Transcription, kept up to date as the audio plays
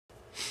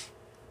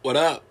What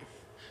up?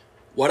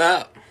 What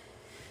up?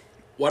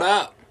 What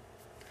up?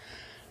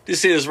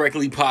 This is Rec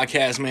League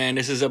Podcast, man.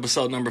 This is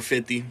episode number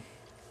 50.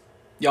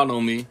 Y'all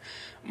know me.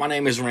 My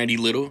name is Randy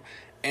Little.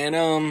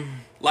 And,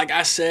 like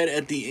I said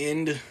at the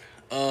end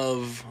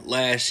of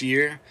last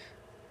year,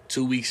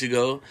 2 weeks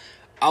ago,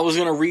 I was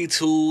going to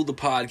retool the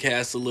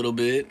podcast a little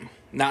bit.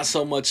 Not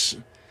so much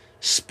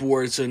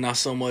sports and not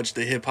so much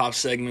the hip-hop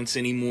segments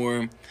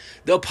anymore.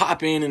 They'll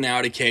pop in and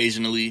out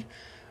occasionally.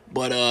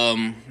 But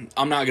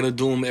I'm not going to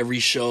do them every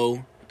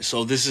show.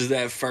 So this is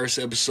that first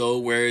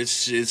episode where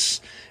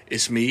it's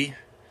me.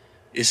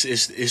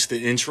 It's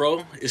the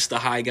intro. It's the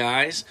hi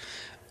guys.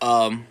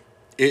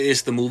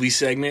 It's the movie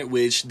segment,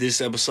 which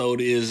this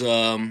episode is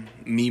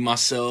me,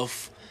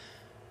 myself,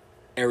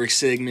 Eric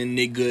Sigmund,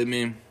 Nick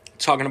Goodman,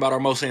 talking about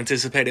our most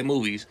anticipated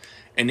movies.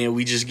 And then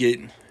we just get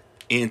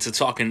into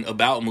talking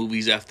about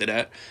movies after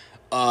that.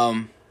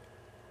 And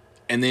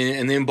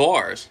then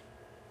bars.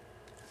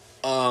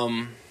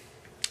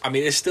 I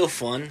mean, it's still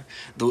fun.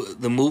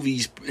 The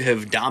movies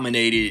have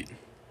dominated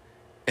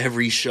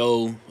every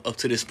show up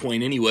to this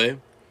point anyway.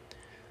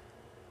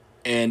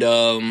 And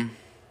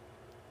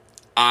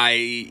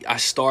I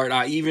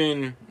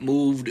even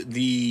moved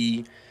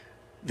the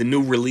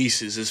new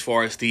releases as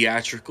far as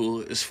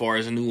theatrical, as far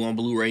as new on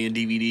Blu-ray and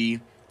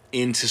DVD,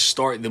 in to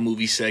start the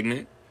movie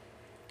segment.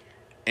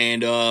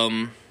 And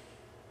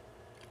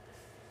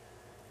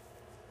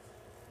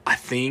I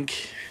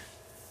think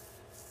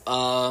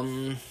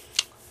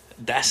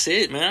that's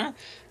it, man.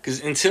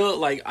 Because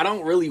until, I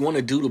don't really want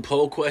to do the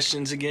poll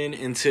questions again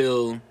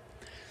until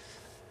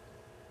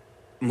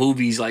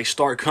movies,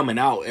 start coming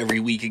out every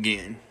week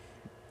again.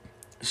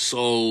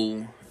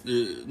 So,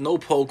 no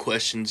poll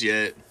questions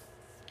yet.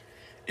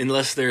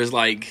 Unless there's,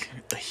 a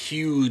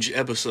huge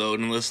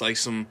episode. Unless,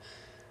 some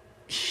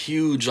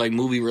huge,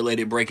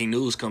 movie-related breaking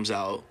news comes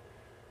out.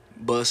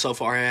 But so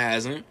far, it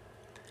hasn't.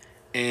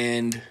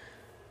 And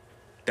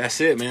that's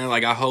it, man.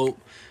 I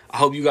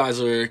hope you guys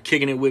are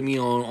kicking it with me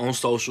on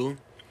social.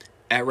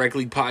 At Rec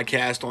League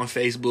Podcast on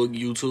Facebook,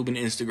 YouTube, and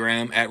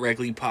Instagram. At Rec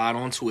League Pod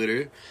on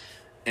Twitter.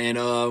 And,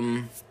 you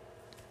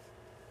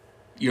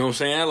know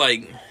what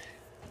I'm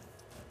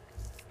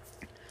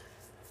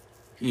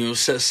saying?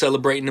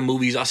 Celebrating the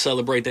movies I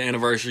celebrate the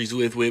anniversaries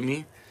with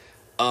me.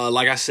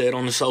 Like I said,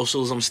 on the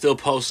socials, I'm still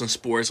posting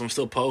sports. I'm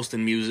still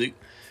posting music.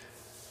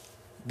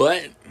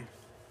 But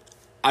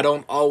I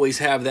don't always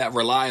have that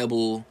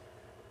reliable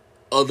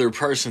other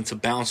person to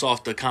bounce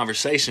off the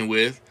conversation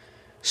with.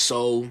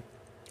 So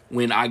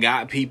when I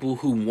got people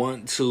who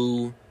want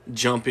to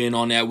jump in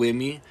on that with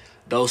me,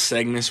 those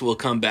segments will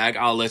come back.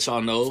 I'll let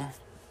y'all know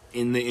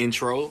in the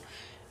intro.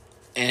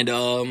 And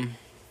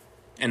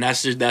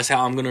that's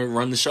how I'm gonna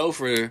run the show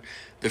for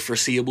the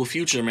foreseeable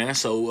future, man.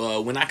 So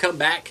when I come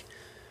back,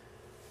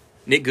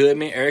 Nick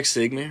Goodman, Eric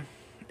Sigmund,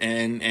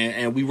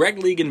 and we rec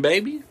leaguing,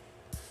 baby.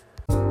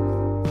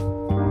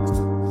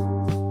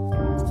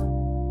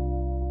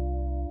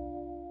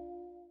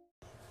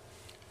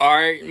 All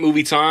right,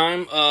 movie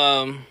time.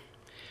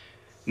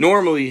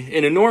 Normally,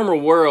 in a normal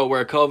world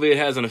where COVID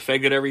hasn't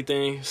affected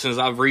everything, since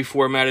I've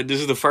reformatted, this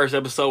is the first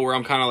episode where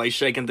I'm kind of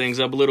shaking things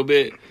up a little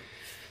bit.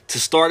 To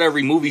start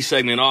every movie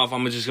segment off,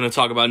 I'm just going to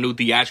talk about new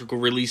theatrical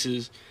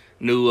releases,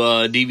 new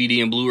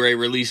DVD and Blu-ray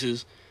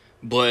releases.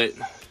 But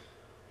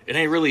it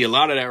ain't really a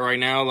lot of that right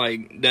now.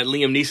 That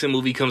Liam Neeson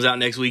movie comes out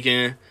next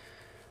weekend.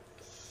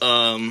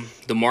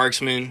 The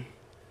Marksman.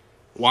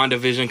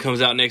 WandaVision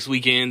comes out next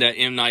weekend. That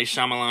M. Night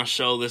Shyamalan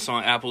show that's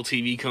on Apple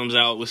TV comes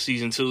out with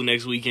season 2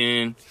 next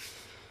weekend.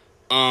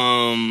 Did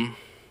I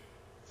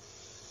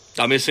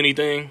miss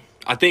anything?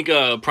 I think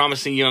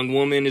Promising Young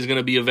Woman is going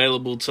to be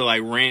available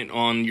to rent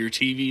on your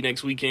TV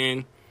next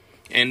weekend.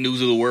 And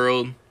News of the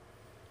World.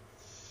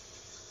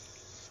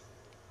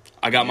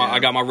 I got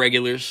my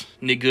regulars.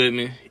 Nick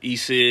Goodman,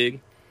 E-Sig.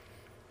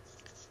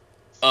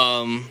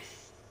 I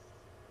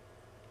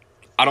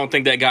don't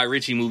think that Guy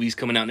Ritchie movie's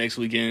coming out next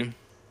weekend.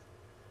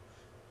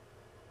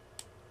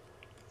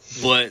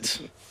 But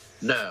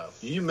no,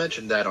 you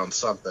mentioned that on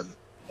something,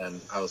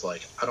 and I was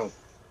like, I don't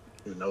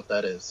even know what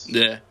that is.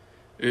 Yeah,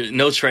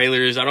 no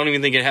trailers. I don't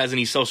even think it has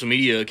any social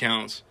media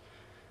accounts.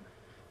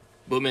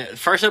 But man,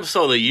 first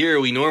episode of the year,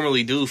 we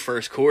normally do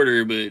first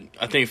quarter, but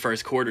I think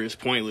first quarter is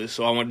pointless.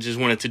 So I just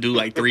wanted to do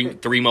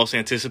three most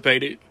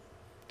anticipated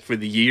for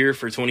the year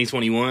for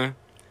 2021.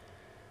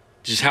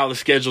 Just how the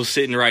schedule's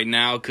sitting right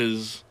now,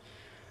 because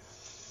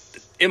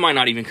it might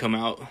not even come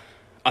out.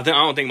 I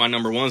don't think my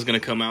number one's gonna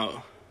come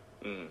out.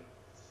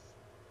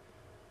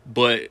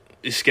 But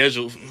it's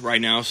scheduled right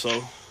now,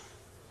 so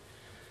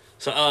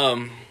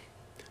I'm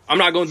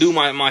not gonna do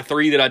my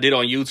 3 that I did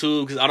on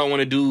YouTube, because I don't want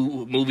to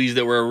do movies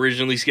that were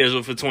originally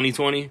scheduled for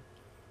 2020,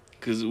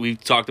 because we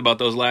talked about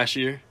those last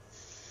year.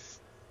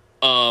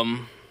 So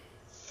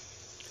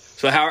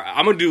how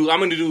I'm gonna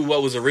do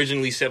what was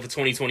originally set for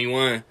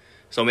 2021.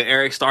 So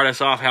Eric, start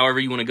us off however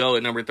you want to go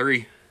at number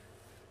 3.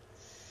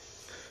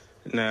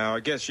 Now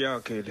I guess y'all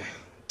could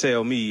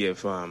tell me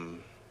if I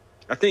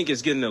think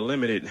it's getting a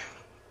limited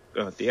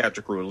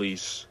theatrical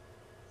release,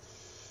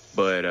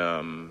 but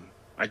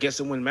I I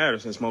guess it wouldn't matter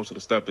since most of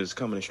the stuff is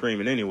coming to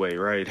streaming anyway,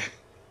 right?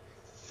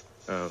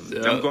 I'm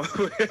going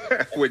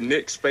with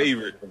Nick's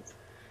favorite.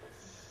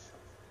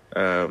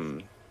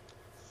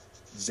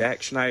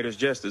 Zack Snyder's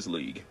Justice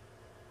League.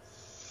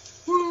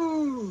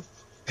 Woo!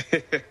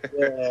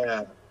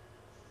 Yeah.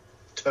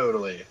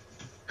 Totally.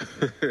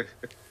 I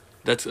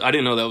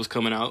didn't know that was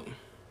coming out.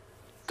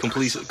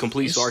 Complete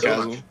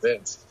sarcasm.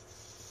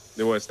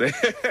 There was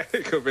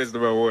that. Convinced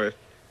about what?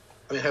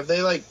 I mean, have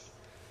they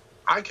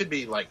I could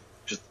be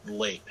just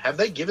late. Have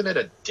they given it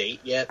a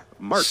date yet?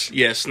 March.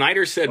 Yeah,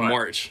 Snyder said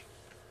March.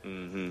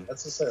 Mm-hmm.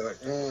 That's just I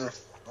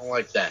don't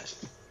like that.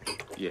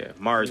 Yeah,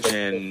 March,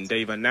 and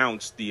they've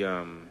announced the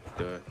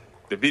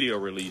video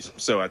release,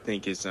 so I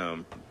think it's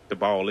the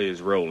ball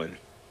is rolling.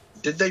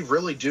 Did they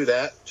really do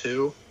that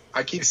too?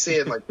 I keep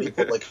seeing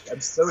people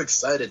I'm so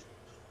excited.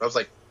 I was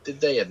like, did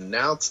they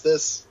announce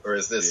this or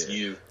is this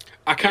you?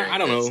 I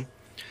don't know.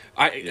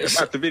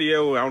 About the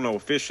video, I don't know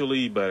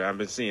officially, but I've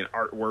been seeing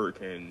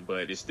artwork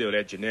but it's still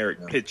that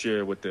generic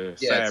picture with the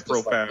side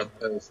profile, the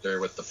poster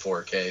with the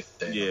 4K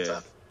thing on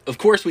top. Of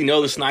course, we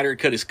know the Snyder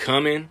Cut is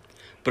coming,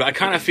 but I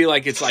kind of feel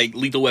like it's like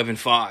Lethal Weapon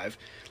 5.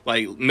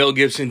 Like Mel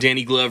Gibson,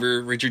 Danny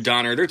Glover, Richard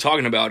Donner, they're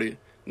talking about it.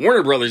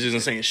 Warner Brothers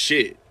isn't saying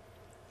shit.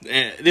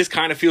 And this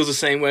kind of feels the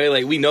same way.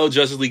 Like, we know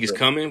Justice League is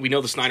coming. We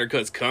know the Snyder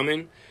Cut's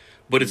coming.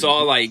 But it's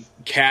all,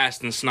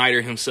 cast and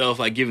Snyder himself,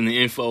 giving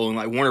the info.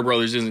 And, Warner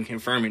Brothers isn't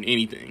confirming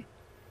anything.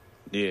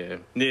 Yeah.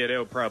 Yeah,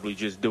 they'll probably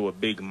just do a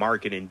big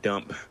marketing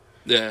dump.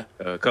 Yeah.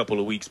 A couple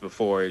of weeks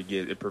before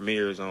it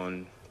premieres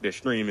on their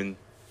streaming.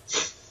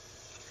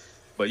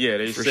 But, yeah,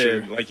 they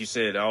said, like you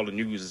said, all the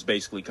news is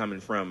basically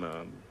coming from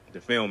the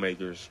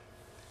filmmakers.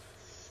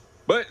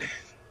 But,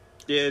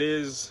 yeah, it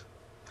is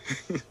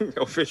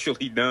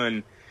officially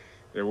done.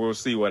 And we'll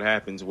see what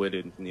happens with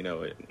it.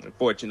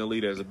 Unfortunately,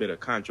 there's a bit of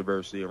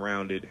controversy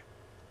around it.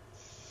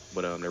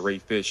 But the Ray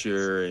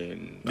Fisher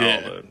and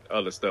all the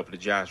other stuff, the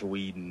Josh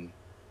Whedon.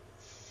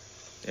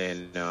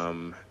 And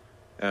Gail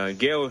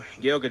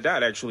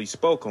Gadot actually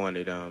spoke on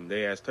it.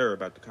 They asked her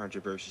about the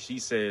controversy. She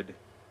said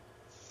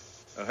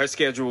her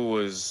schedule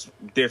was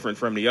different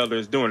from the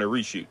others during the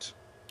reshoots.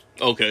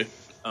 Okay.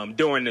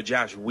 During the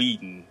Josh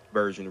Whedon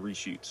version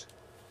reshoots,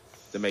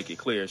 to make it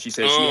clear. She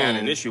said she had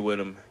an issue with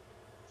him.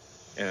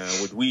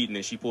 With Whedon,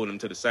 and she pulled him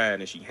to the side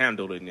and she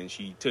handled it, and then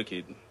she took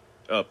it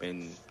up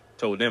and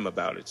told them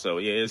about it. So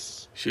yeah,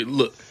 it's shit.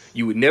 Look,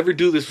 you would never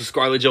do this with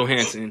Scarlett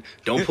Johansson.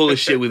 Don't pull this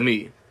shit with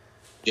me.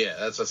 Yeah,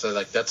 that's what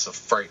I said. That's a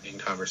frightening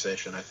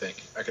conversation. I think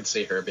I could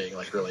see her being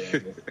really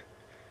angry.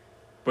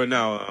 But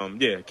now,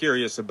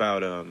 curious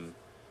about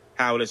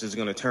how this is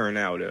going to turn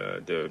out.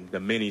 The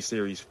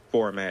mini-series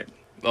format.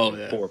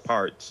 4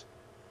 parts.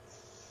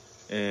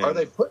 And are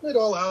they putting it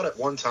all out at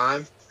one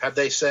time? Have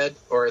they said,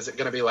 or is it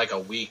going to be a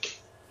week?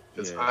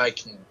 Because I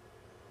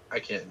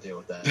can't deal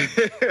with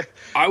that.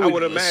 I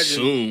would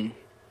assume,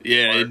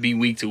 it'd be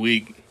week to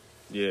week.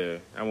 Yeah,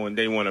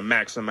 they want to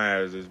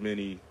maximize as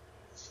many.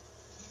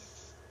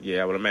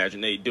 Yeah, I would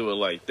imagine they do it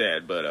like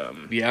that, but I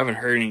haven't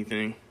heard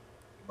anything.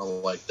 I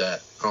don't like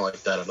that. I don't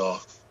like that at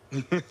all.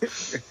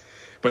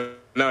 But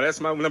no,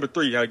 that's my number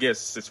 3. I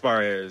guess as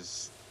far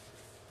as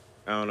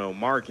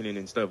marketing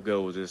and stuff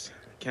goes, it's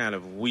kind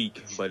of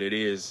weak, but it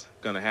is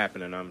gonna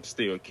happen, and I'm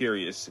still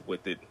curious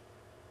with it.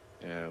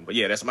 But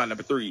yeah, that's my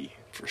number 3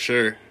 for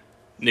sure.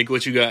 Nick,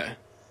 what you got?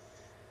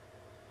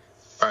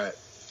 All right,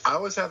 I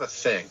always have a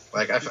thing.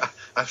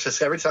 I've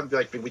just every time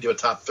we do a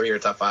top 3 or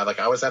top 5, I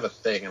always have a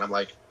thing, and I'm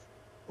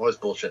always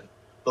bullshit.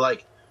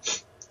 But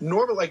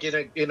normal,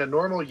 in a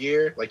normal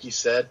year, like you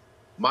said,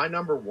 my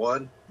number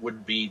 1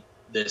 would be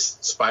this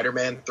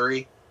Spider-Man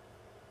 3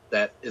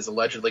 that is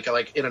allegedly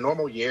in a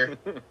normal year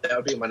that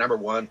would be my number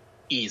 1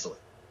 easily.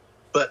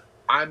 But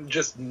I'm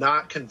just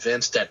not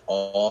convinced at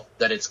all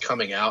that it's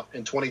coming out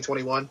in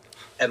 2021.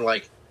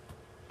 And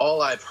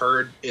all I've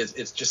heard is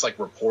it's just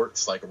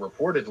reports,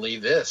 reportedly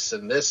this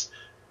and this.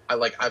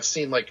 I've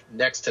seen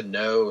next to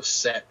no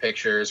set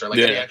pictures or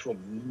any actual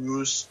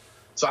news.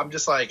 So I'm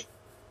just I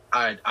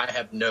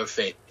have no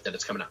faith that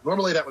it's coming out.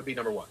 Normally that would be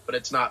number 1, but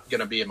it's not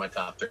going to be in my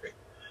top 3.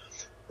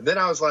 And then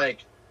I was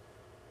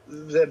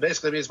that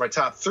basically means my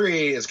top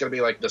 3 is going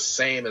to be the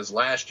same as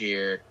last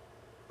year.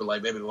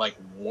 But maybe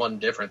 1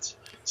 difference.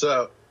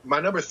 So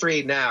my number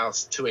 3 now,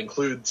 to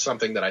include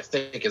something that I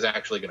think is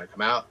actually going to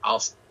come out,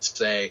 I'll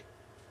say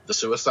the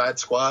Suicide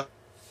Squad,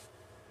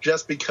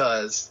 just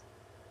because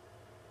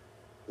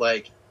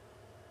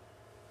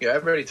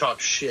everybody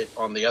talks shit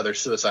on the other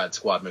Suicide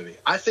Squad movie.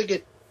 I think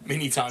it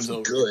many times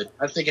over. Good.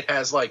 I think it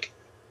has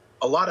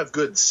a lot of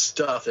good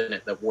stuff in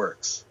it that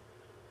works.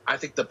 I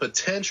think the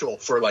potential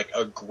for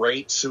a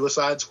great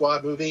Suicide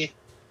Squad movie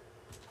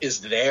is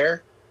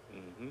there.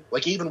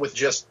 Even with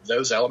just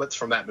those elements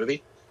from that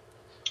movie.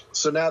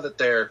 So now that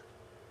they're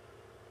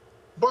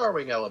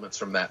borrowing elements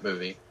from that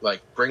movie,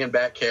 bringing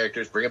back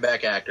characters, bringing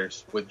back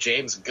actors, with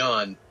James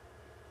Gunn,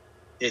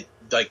 it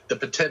the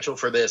potential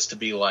for this to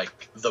be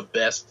the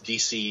best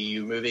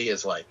DCEU movie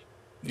is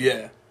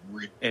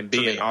And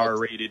being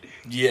R-rated.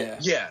 Yeah.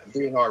 Yeah,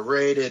 being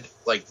R-rated.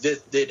 Like,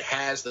 it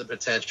has the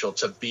potential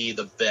to be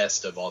the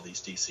best of all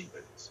these DC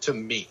movies, to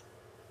me.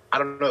 I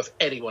don't know if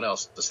anyone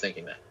else is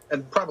thinking that.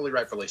 And probably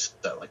rightfully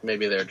so. Like,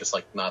 maybe they're just,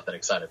 like, not that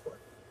excited for it.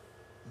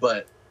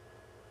 But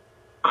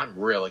I'm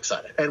real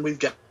excited. And we've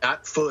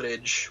got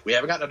footage. We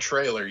haven't gotten a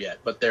trailer yet,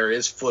 but there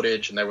is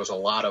footage, and there was a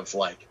lot of,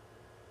 like,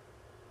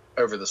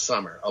 over the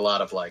summer, a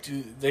lot of, like...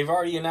 Dude, they've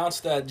already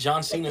announced that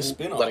John Cena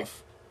spinoff. Like,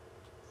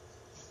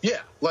 yeah,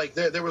 like,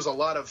 there was a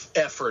lot of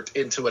effort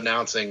into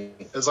announcing...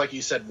 It's like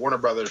you said, Warner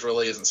Brothers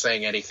really isn't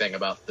saying anything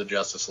about the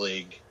Justice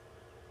League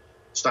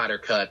Snyder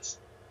Cut.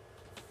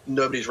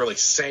 Nobody's really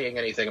saying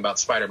anything about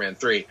Spider-Man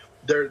 3.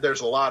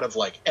 There's a lot of,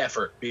 like,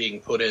 effort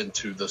being put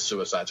into the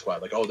Suicide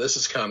Squad. Like, oh, this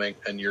is coming,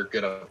 and you're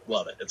going to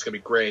love it. It's going to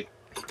be great.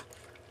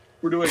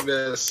 We're doing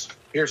this.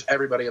 Here's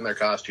everybody in their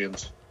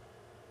costumes.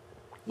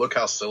 Look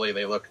how silly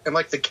they look. And,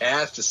 like, the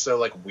cast is so,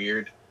 like,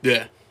 weird.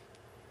 Yeah.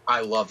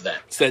 I love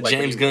that. It's that like,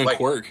 James Gunn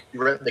quirk.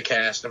 You read the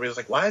cast, and everybody was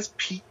like, why is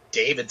Pete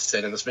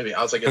Davidson in this movie?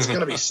 I was like, it's going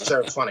to be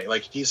so funny.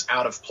 Like, he's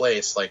out of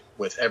place, like,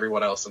 with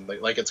everyone else. And,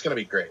 like, it's going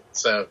to be great.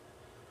 So...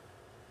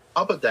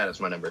 I'll put that as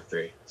my number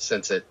 3,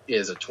 since it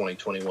is a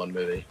 2021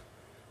 movie.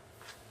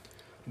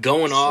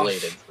 Going off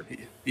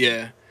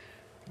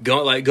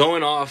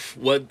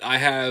what I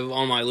have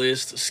on my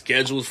list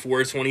scheduled for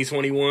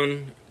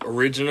 2021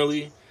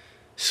 originally,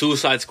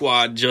 Suicide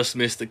Squad just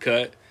missed the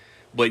cut.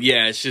 But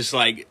yeah, it's just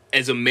like,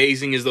 as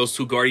amazing as those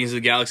two Guardians of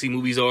the Galaxy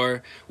movies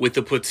are, with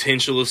the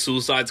potential of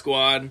Suicide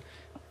Squad,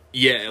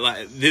 yeah,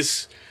 like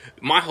this,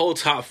 my whole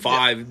top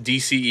 5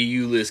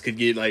 DCEU list could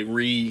get like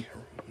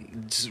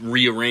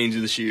rearranged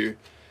this year.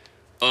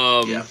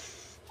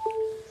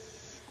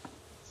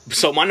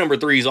 So my number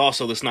 3 is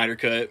also the Snyder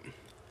Cut,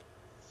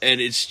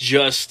 and it's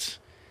just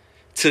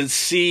to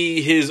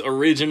see his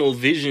original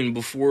vision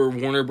before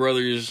Warner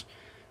Brothers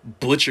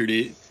butchered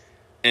it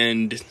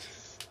and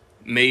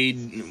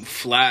made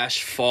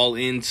Flash fall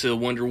into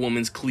Wonder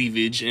Woman's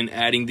cleavage and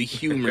adding the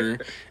humor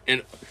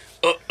and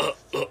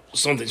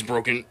something's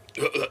broken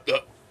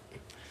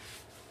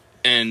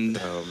and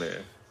oh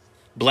man,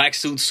 Black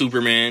Suit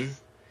Superman,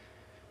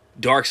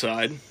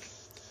 Darkseid.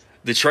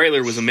 The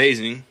trailer was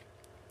amazing.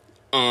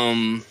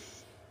 I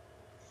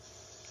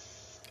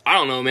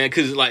don't know, man,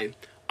 because like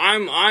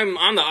I'm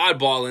the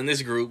oddball in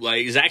this group.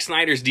 Like, Zack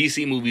Snyder's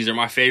DC movies are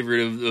my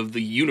favorite of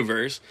the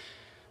universe,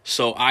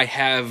 so I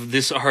have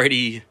this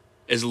already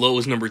as low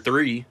as number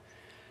 3,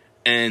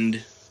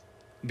 and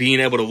being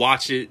able to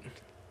watch it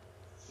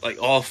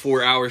like all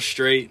 4 hours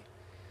straight,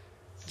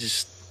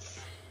 just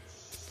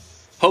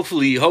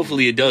hopefully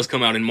it does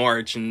come out in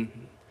March and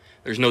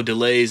there's no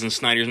delays and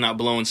Snyder's not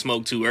blowing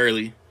smoke too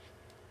early.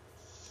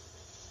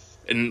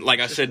 And like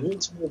I said, it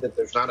means to me that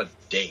there's not a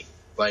date.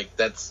 Like,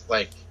 that's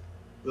like,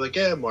 we're like,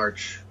 yeah,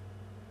 March.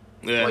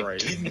 Yeah, like, right.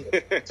 Give me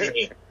a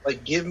date.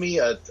 Like, give me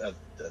a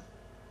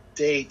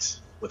date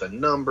with a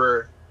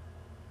number.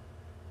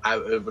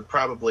 It would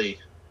probably,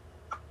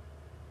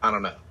 I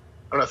don't know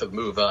if it'd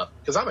move up,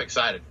 because I'm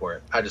excited for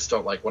it. I just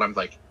don't like when I'm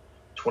like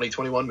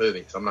 2021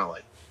 movies. I'm not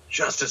like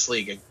Justice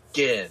League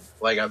again.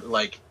 Like,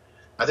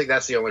 I think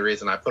that's the only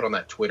reason I put on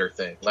that Twitter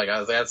thing. Like,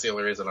 that's the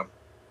only reason I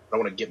don't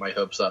want to get my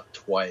hopes up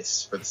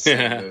twice for the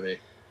same movie.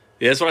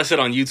 Yeah, that's what I said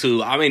on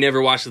YouTube. I may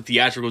never watch the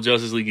theatrical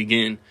Justice League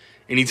again.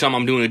 Anytime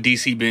I'm doing a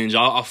DC binge,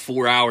 I'll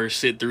 4 hours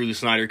sit through the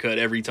Snyder Cut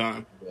every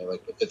time. Yeah,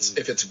 like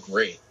if it's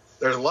great.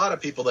 There's a lot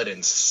of people that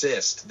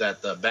insist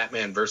that the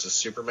Batman versus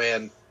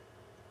Superman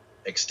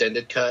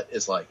extended cut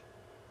is like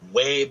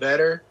way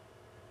better.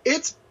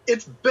 It's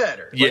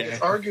better. Yeah. Like, it's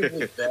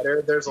arguably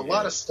better. There's a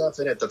lot of stuff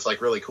in it that's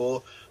like really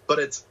cool, but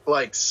it's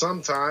like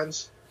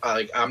sometimes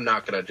I'm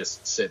not gonna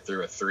just sit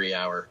through a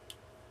 3-hour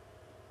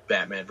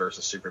Batman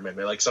versus Superman.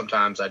 Like,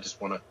 sometimes I just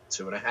want a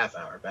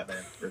 2.5-hour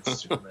Batman versus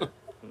Superman.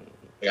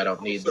 Like, I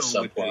don't need the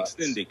subplots. The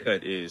extended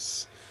cut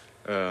is,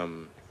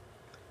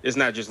 it's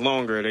not just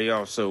longer. They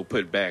also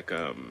put back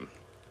a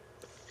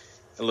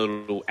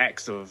little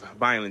acts of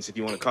violence, if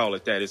you want to call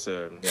it that.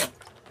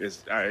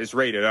 It's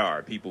rated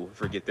R. People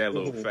forget that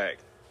little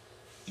fact.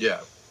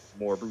 Yeah,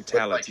 more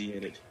brutality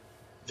in it.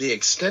 The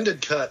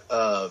extended cut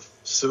of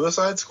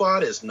Suicide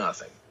Squad is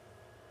nothing.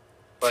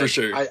 Like, for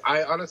sure.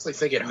 I honestly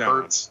think it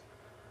hurts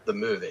the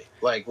movie.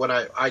 Like, when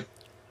I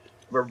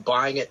were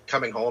buying it,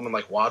 coming home and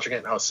like watching it,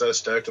 and I was so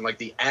stoked. And like,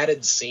 the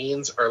added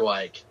scenes are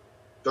like,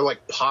 they're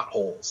like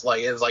potholes.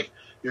 Like, it's like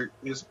you're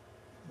just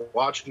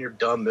watching your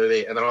dumb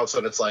movie, and then all of a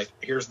sudden it's like,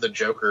 here's the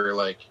Joker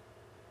like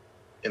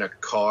in a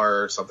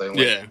car or something,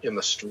 like in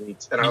the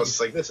streets, and I was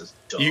just like, this is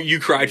dumb. You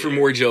cried for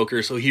more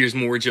Joker, so here's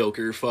more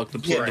Joker. Fuck the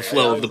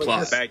flow of the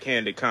plot.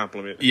 Backhanded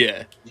compliment.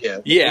 Yeah.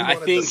 I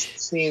think the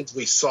scenes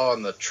we saw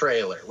in the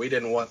trailer, we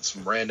didn't want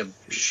some random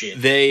shit.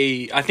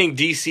 I think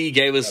DC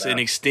gave us an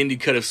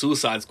extended cut of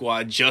Suicide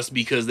Squad just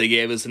because they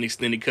gave us an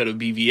extended cut of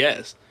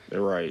BVS.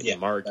 They're right. Yeah,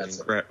 marketing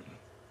crap.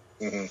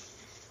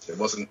 It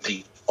wasn't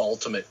the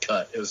ultimate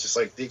cut. It was just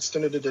like the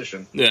extended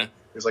edition. Yeah.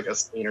 There's like a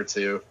scene or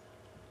two.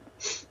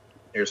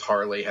 Here's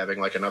Harley having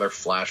like another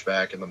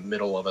flashback in the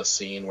middle of a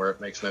scene where it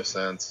makes no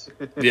sense.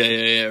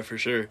 Yeah, for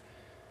sure.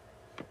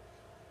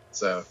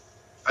 So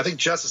I think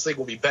Justice League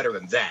will be better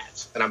than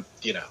that. And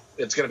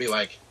it's going to be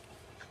like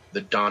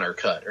the Donner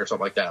cut or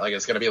something like that. Like,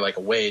 it's going to be like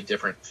a way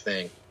different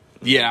thing.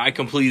 Yeah, I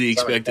completely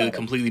expected a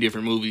completely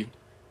different movie.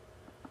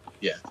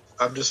 Yeah.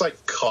 I'm just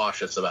like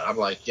cautious about it. I'm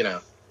like,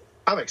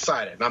 I'm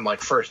excited and I'm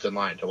like first in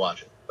line to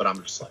watch it. But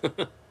I'm just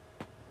like,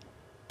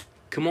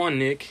 come on,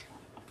 Nick.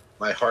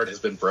 My heart has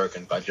been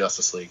broken by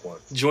Justice League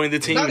once. Join the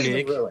team, Not Nick.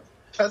 Even really.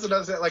 That's what I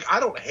was saying. Like, I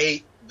don't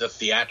hate the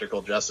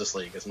theatrical Justice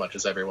League as much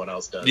as everyone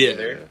else does. Yeah.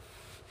 Either.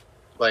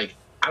 Like,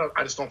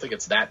 I just don't think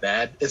it's that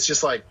bad. It's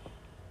just like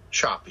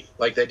choppy.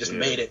 Like, they just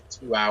made it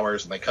 2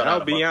 hours and they cut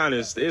out. I'll be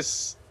honest.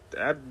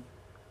 I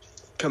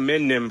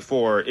commend them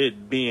for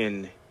it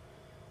being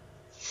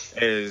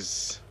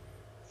as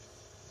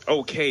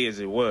okay as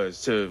it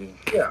was to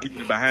get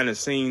behind the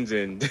scenes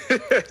and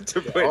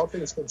to put all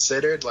things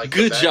considered. Like,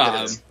 good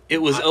job.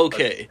 It was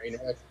okay.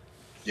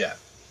 Yeah.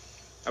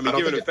 I mean,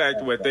 given the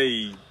fact what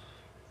the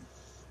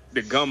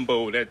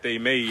gumbo that they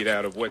made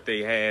out of what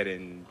they had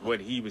and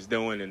what he was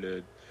doing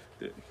and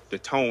the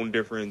tone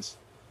difference,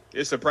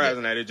 it's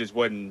surprising that it just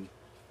wasn't.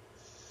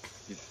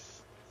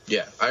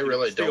 Yeah, I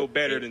really still don't.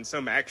 Better than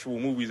some actual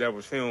movies that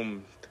was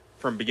filmed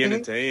from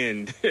beginning to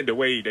end the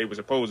way they were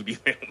supposed to be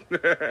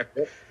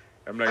filmed.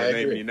 I'm not gonna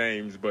name any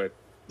names, but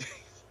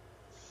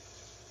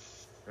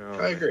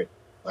I agree,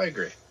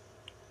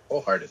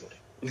 wholeheartly.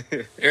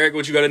 Eric,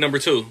 what you got at number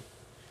 2?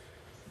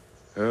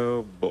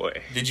 Oh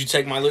boy! Did you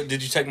take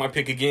my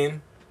pick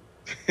again?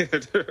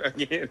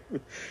 Again?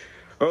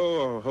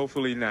 Oh,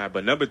 hopefully not.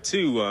 But number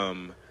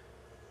 2,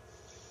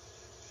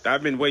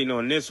 I've been waiting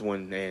on this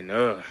one, and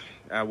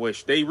I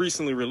wish they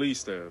recently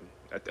released a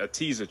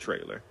teaser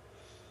trailer,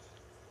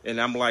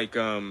 and I'm like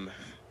Kevin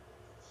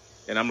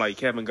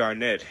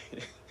Garnett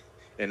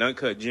and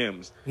Uncut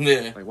Gems.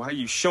 Yeah. Like, why are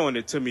you showing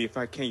it to me if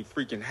I can't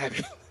freaking have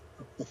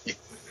it?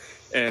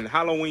 And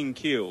Halloween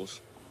Kills.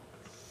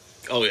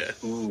 Oh yeah.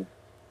 Ooh.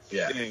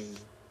 Yeah.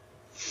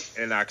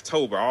 In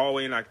October, all the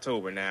way in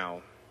October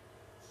now.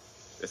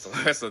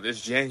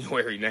 It's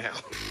January now.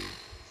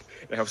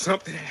 Now, if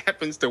something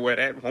happens to where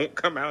that won't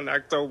come out in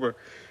October,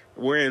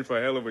 we're in for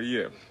a hell of a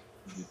year.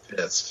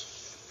 Pissed.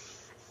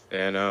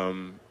 And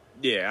I'm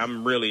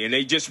really, and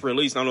they just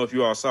released, I don't know if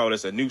you all saw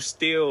this, a new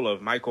still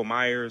of Michael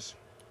Myers.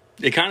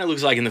 It kind of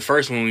looks like in the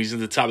first one when he's at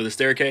the top of the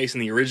staircase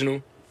in the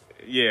original.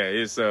 Yeah,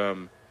 it's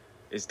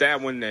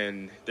that one,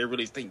 and they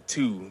released, I think,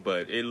 2,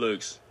 but it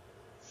looks,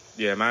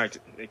 my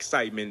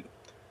excitement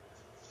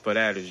for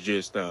that is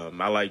just,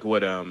 I like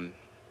what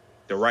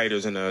the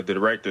writers and the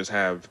directors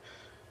have,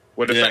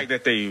 the fact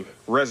that they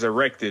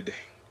resurrected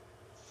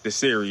the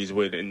series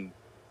with and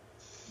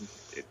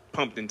it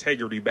pumped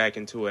integrity back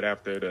into it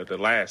after the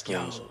last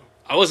ones.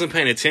 I wasn't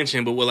paying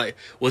attention, but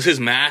was his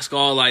mask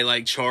all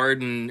like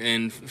charred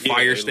and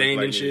fire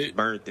stained and shit? He was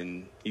burnt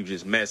and he was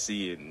just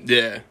messy and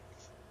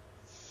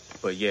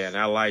But yeah, and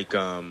I like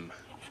and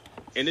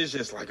it's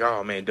just like,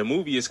 oh man, the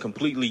movie is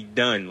completely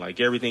done. Like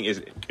everything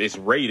is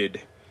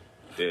rated.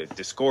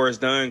 The score is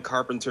done.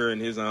 Carpenter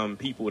and his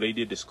people, they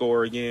did the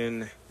score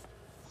again.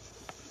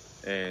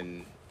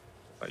 And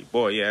like,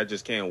 boy, I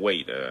just can't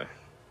wait.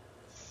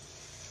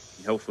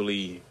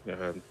 Hopefully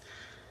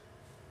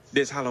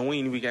this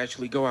Halloween we can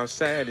actually go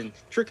outside and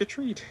trick or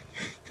treat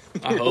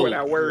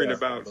without worrying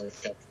about.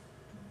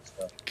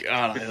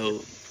 God, I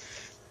hope.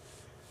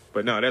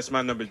 But no, that's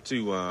my number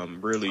 2.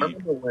 Really. I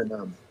remember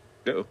when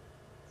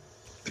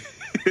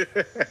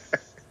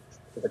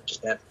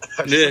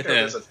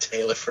there's a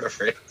Taylor for the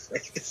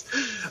phrase.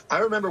 I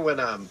remember when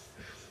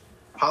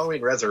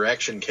Halloween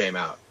Resurrection came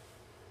out,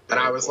 and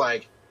I was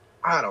like,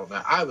 I don't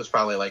know, I was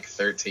probably like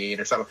 13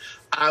 or something.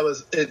 I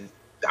was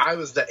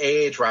the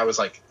age where I was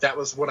like, that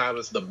was when I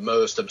was the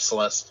most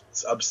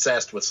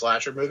obsessed with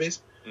slasher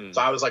movies.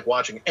 So I was like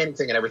watching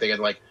anything and everything, and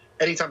like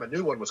anytime a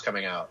new one was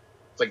coming out,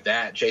 it's like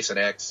that, Jason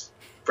X,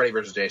 Freddy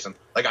vs. Jason.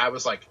 Like I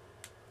was like,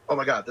 oh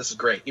my god, this is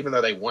great, even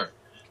though they weren't.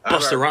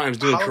 Busta Rhymes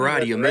doing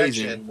karate,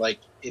 amazing. Like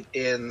it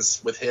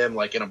ends with him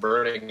like in a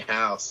burning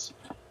house,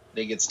 and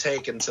he gets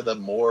taken to the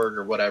morgue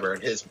or whatever,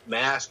 and his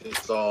mask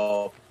is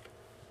all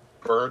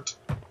burnt.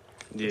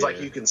 Yeah. It's like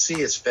you can see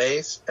his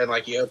face, and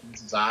like he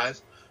opens his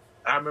eyes.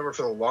 I remember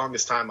for the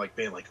longest time like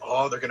being like,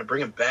 oh, they're gonna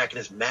bring him back, and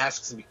his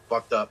mask's gonna be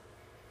fucked up.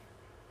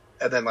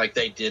 And then like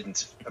they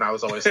didn't, and I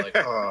was always like,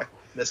 oh,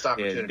 missed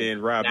opportunity. Yeah,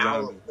 Rob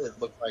now Zombie.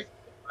 it looked like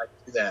I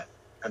do that,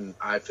 and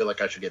I feel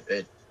like I should get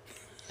paid.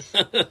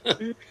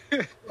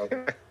 Well,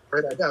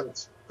 great idea.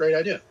 That's a great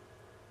idea.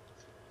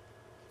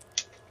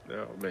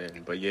 Oh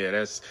man, but yeah,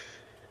 that's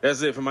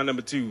it for my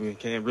number 2.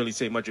 Can't really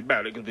say much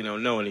about it because we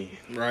don't know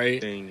anything.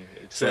 Right.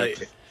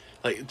 Except,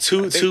 like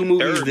two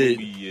movies that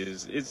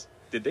movie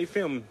did they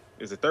film?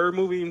 Is the third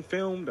movie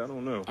filmed? I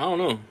don't know.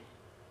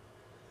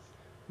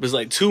 But it's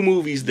like 2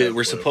 movies that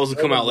were supposed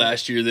to come out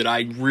last year that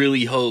I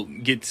really hope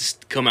get to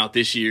come out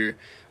this year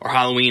are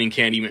Halloween and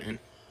Candyman.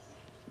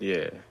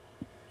 Yeah.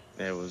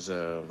 That was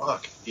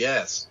fuck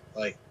yes,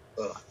 like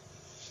ugh.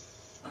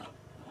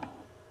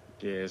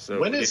 Yeah. So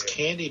when is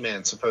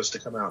Candyman supposed to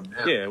come out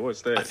now? Yeah,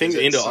 what's that? I think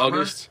the end of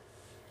August.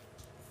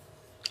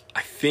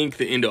 I think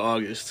the end of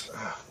August.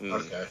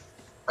 Okay.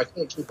 I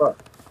can't keep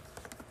up.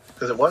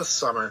 Because it was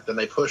summer, then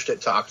they pushed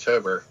it to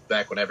October,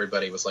 back when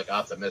everybody was, like,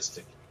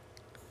 optimistic.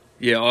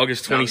 Yeah,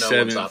 August 27th. No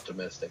one's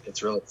optimistic.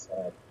 It's really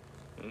sad.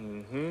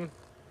 Mm-hmm.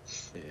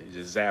 Yeah, you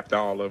just zapped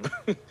all of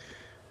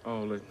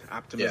all the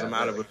optimism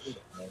out of it.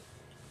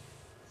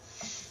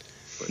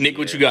 Nick,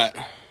 what you got?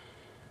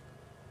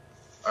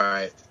 All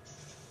right.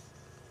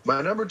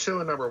 My number 2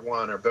 and number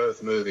 1 are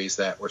both movies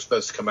that were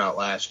supposed to come out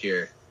last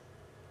year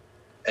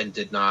and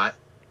did not.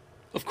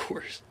 Of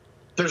course.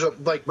 There's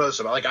most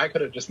of them. Like, I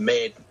could have just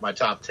made my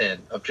top 10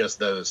 of just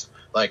those.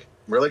 Like,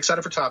 I'm really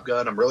excited for Top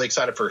Gun. I'm really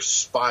excited for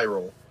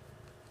Spiral,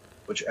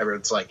 which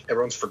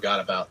everyone's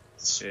forgot about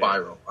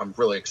Spiral. Yeah. I'm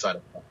really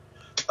excited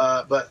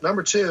about. But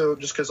number 2,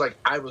 just because, like,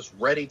 I was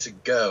ready to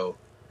go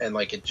and,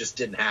 like, it just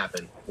didn't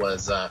happen,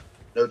 was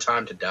No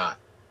Time to Die,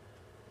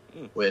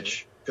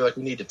 which I feel like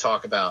we need to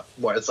talk about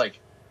more. It's like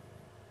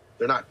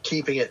they're not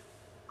keeping it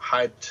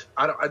hyped.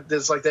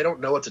 It's like they don't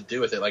know what to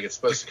do with it. Like, it's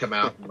supposed to come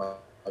out in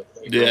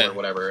April or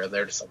whatever, and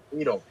they're just like,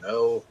 we don't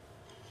know.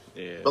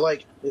 Yeah. But,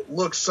 like, it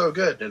looks so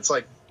good. It's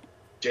like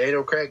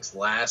Daniel Craig's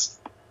last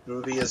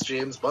movie as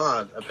James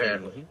Bond,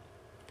 apparently.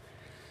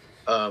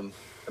 And,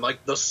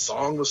 like, the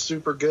song was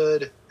super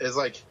good. It's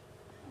like,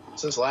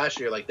 since last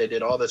year, like, they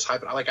did all this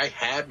hype. Like, I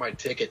had my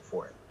ticket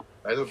for it.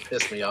 That would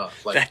piss me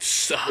off. Like, that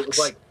sucks. It was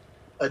like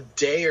a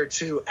day or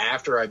two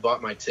after I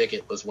bought my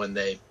ticket was when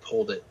they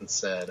pulled it and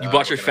said, you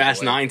bought your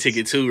Fast 9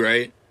 ticket too,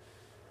 right?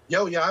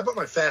 Yeah, I bought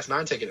my Fast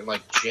 9 ticket in,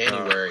 like,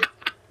 January.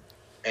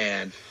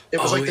 And it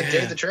was the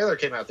day the trailer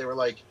came out. They were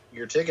like,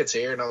 your ticket's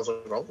here. And I was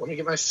like, well, let me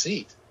get my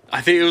seat.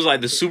 I think it was like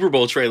the Super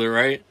Bowl trailer,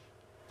 right?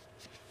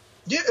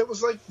 Yeah, it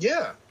was like,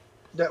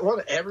 that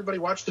one. Everybody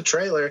watched the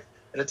trailer.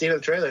 And at the end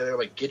of the trailer, they were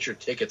like, get your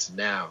tickets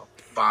now,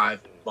 5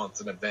 months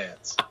in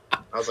advance.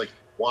 I was like,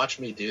 watch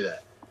me do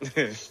that.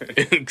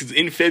 Because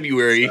in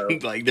February,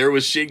 like, there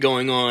was shit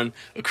going on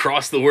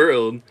across the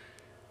world.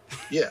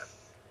 Yeah.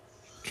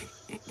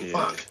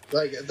 Fuck.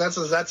 Like, that's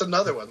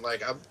another one.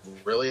 Like, I'm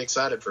really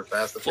excited for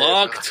Fast and Furious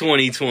 9. Fuck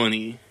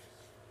 2020.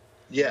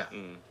 Yeah.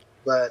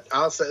 But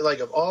I'll say, like,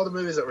 of all the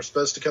movies that were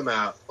supposed to come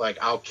out, like,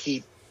 I'll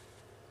keep...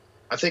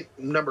 I think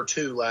number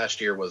 2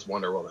 last year was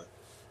Wonder Woman.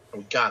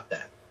 And we got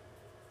that.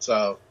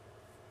 So,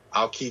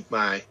 I'll keep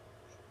my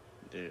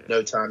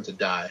No Time to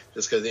Die.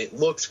 Just because it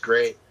looks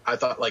great. I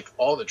thought, like,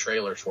 all the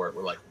trailers for it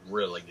were, like,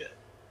 really good.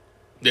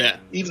 Yeah.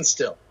 Even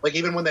still. Like,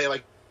 even when they,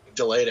 like,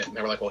 delayed it and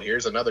they were like, well,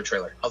 here's another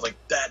trailer. I was like,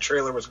 that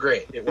trailer was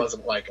great. It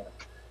wasn't like,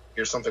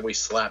 here's something we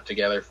slapped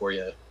together for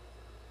you.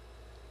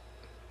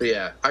 But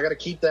yeah, I got to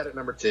keep that at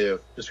number 2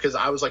 just because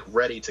I was, like,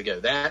 ready to go.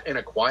 That and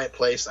A Quiet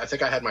Place. I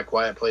think I had my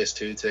Quiet Place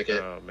 2 ticket.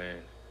 Oh, man.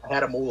 I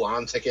had a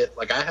Mulan ticket.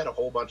 Like, I had a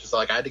whole bunch of stuff.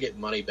 Like, I had to get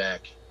money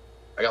back.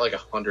 I got, like,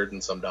 $100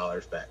 and some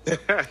back.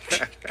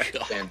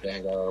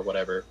 Fandango or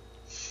whatever.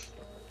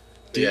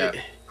 But yeah,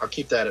 I'll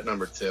keep that at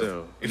number 2.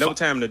 So, No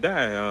Time to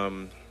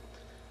Die.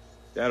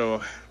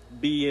 That'll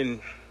be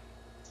in...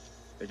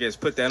 I guess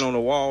put that on the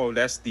wall.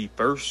 That's the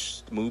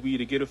first movie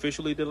to get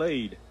officially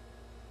delayed.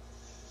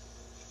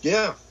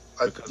 Yeah.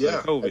 Because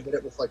of COVID. I bet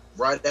it was like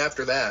right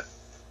after that.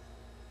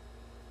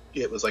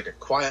 It was like A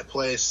Quiet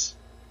Place,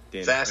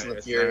 Then Fast and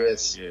the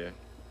Furious. Yeah.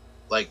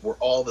 Like, we're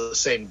all the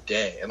same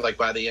day. And, like,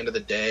 by the end of the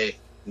day,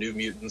 New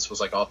Mutants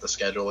was, like, off the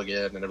schedule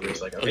again. And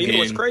everybody's like, okay. You know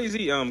what's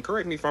crazy?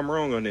 Correct me if I'm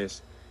wrong on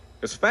this.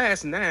 Because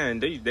Fast 9,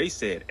 they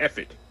said, F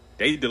it.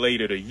 They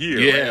delayed it a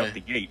year right out the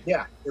gate.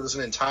 Yeah, it was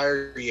an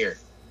entire year.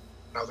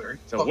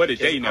 So what did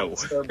they know?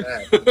 So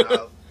bad.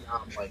 Now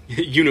I'm like,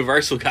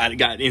 Universal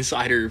got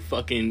insider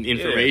fucking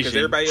information. Because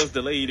everybody else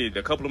delayed it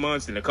a couple of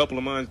months, and a couple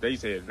of months they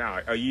said,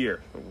 nah, a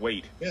year.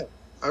 Wait. Yeah.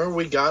 I remember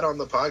we got on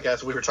the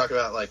podcast, we were talking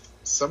about, like,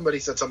 somebody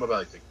said something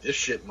about, like, this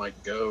shit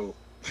might go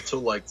till,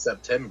 like,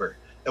 September.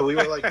 And we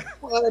were like,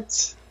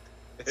 what?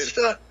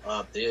 Shut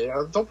up, dude.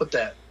 Don't put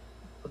that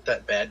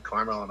bad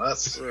karma on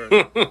us.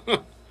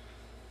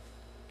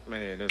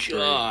 Man, that's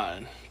God.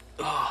 Great.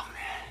 Oh,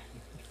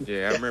 man.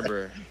 Yeah, I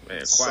remember,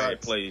 man,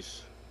 Quiet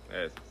Place.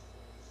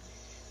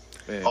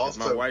 Man,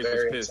 my wife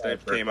was pissed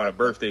that came out a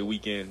birthday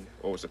weekend,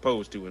 or was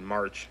supposed to, in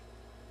March.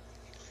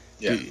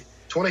 Yeah.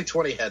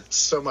 2020 had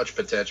so much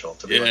potential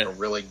to be like a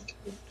really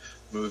good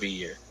movie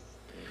year.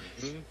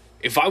 Mm-hmm.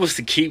 If I was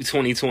to keep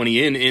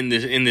 2020 in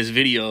this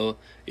video,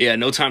 yeah,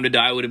 No Time to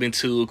Die would have been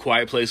 2, A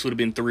Quiet Place would have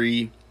been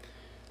 3.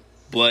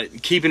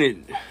 But keeping it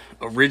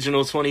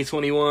original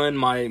 2021,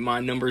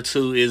 my number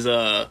 2 is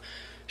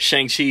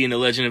Shang-Chi and the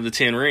Legend of the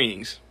Ten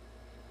Rings.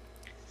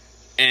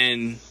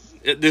 And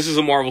this is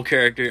a Marvel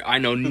character I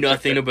know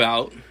nothing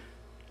about.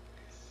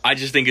 I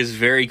just think it's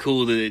very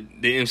cool that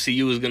the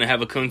MCU is going to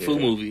have a Kung Fu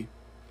movie.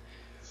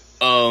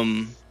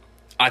 I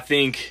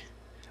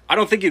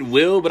don't think it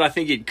will, but I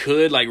think it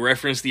could, like,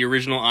 reference the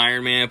original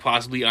Iron Man,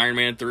 possibly Iron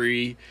Man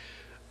 3.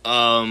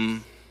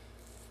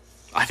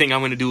 I think I'm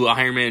going to do an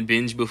Iron Man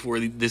binge before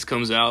this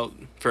comes out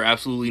for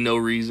absolutely no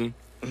reason.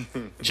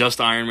 Just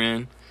Iron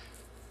Man.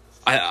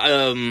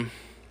 How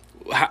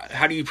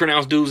do you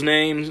pronounce dude's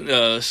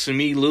name?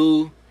 Simi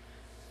Liu,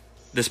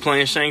 that's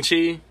playing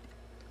Shang-Chi?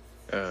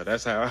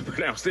 That's how I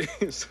pronounce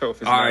it. So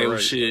if it's all right, right. Well,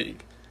 shit.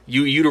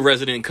 You the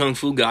resident kung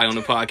fu guy on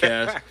the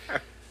podcast.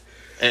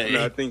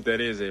 No, I think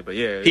that is it, but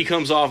yeah. He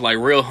comes off like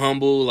real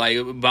humble, like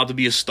about to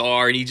be a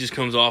star, and he just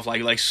comes off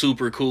like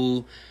super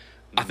cool.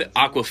 I think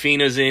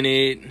Aquafina's in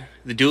it.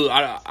 The dude,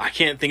 I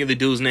can't think of the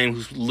dude's name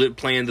who's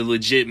playing the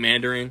legit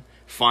Mandarin,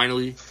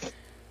 finally.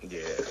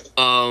 Yeah.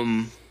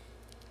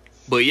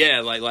 But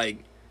yeah, like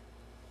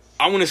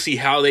I want to see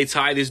how they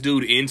tie this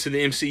dude into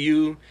the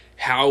MCU.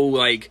 How,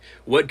 like,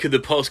 what could the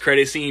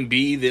post-credit scene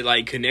be that,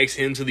 like, connects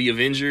him to the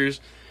Avengers?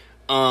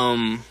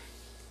 I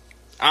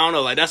don't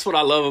know, like, that's what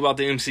I love about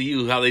the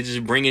MCU, how they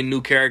just bring in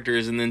new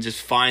characters and then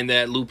just find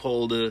that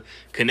loophole to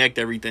connect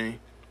everything.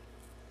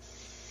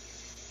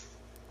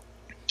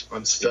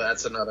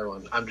 That's another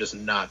one. I'm just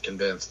not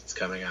convinced it's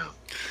coming out.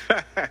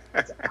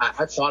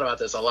 I thought about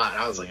this a lot.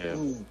 I was like,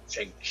 ooh,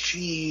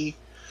 Shang-Chi,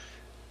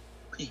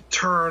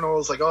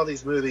 Eternals, like all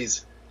these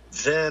movies,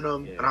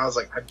 Venom, and I was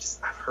like,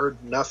 I've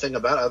heard nothing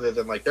about it other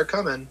than like they're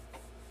coming.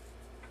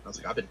 I was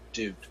like, I've been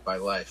duped by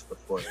life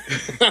before.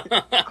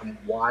 I'm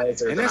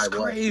wiser and than that's I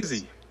was.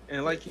 crazy.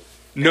 And like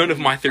none of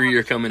my 3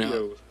 are coming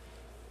out.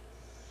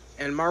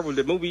 And Marvel,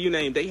 the movie you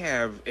named, they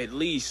have at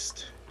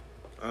least,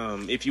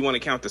 if you want to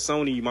count the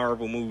Sony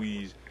Marvel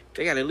movies,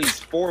 they got at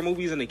least 4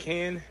 movies in the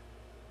can.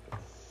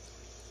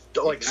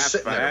 Like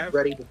sitting there,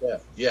 ready to go.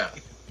 Yeah.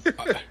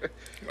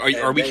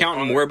 Are we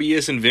counting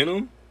Morbius and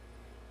Venom?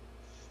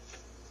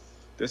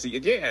 That's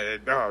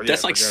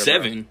like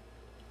 7.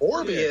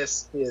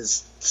 Morbius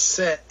is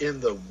set in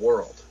the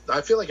world.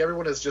 I feel like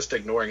everyone is just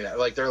ignoring that.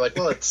 Like they're like,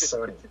 well, it's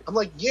Sony. I'm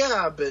like,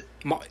 yeah, but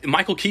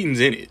Michael Keaton's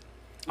in it.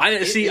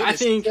 I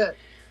think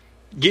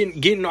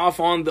getting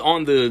off on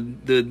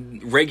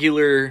the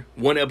regular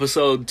one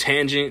episode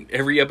tangent,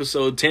 every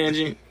episode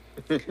tangent.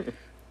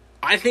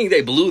 I think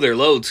they blew their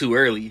load too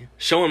early.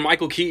 Showing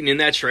Michael Keaton in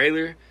that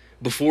trailer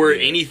before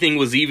anything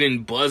was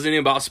even buzzing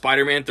about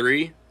Spider-Man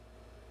 3.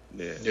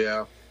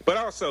 Yeah. But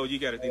also, you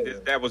got to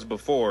think that was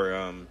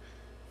before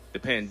the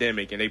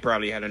pandemic, and they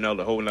probably had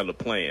whole another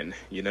plan,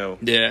 you know?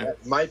 Yeah.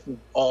 That might be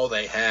all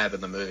they have in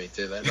the movie,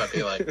 too. That might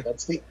be like,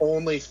 that's the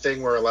only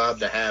thing we're allowed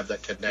to have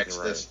that connects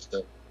this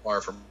to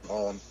Far From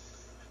Home.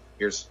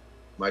 Here's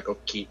Michael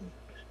Keaton.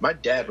 My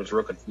dad was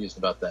real confused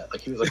about that.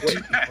 Like, he was like, wait,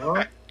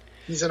 huh?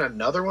 He's in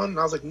another one? And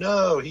I was like,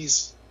 no,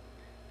 he's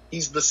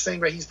the same,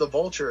 right? He's the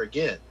Vulture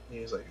again. And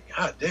he was like,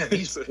 God damn,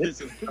 he's I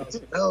was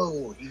like,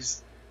 no,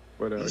 he's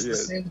the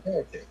same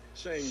character.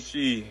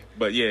 Shang-Chi.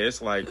 But yeah,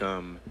 it's like,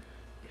 and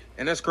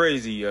that's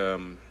crazy.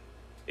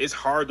 It's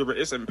hard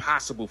it's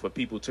impossible for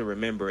people to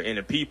remember. And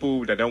the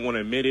people that don't want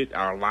to admit it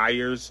are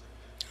liars.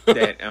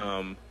 That,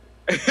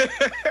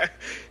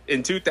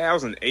 in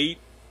 2008,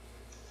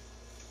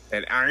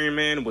 that Iron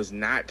Man was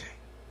not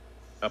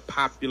a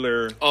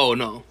popular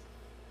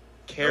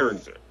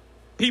character.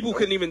 People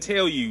couldn't even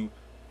tell you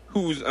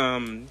who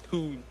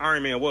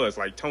Iron Man was.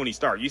 Like Tony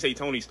Stark. You say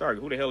Tony Stark,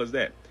 who the hell is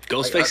that?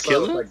 Ghostface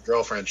Killer? My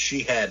girlfriend,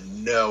 she had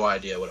no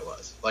idea what it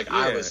was. Like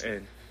I was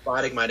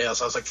biting my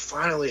nails. I was like,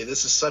 finally,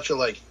 this is such a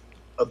like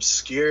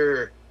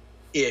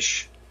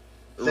obscure-ish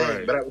thing.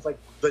 Right. But I was like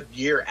the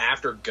year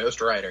after Ghost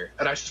Rider,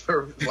 and I just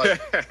remember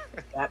like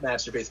that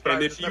masterpiece. But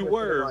and if you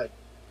were,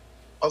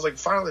 I was like,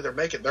 finally,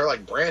 they're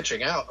like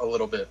branching out a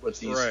little bit with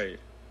these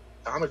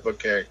comic book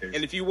characters.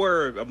 And if you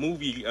were a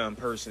movie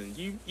person,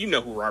 you know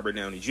who Robert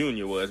Downey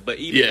Jr. was, but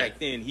even back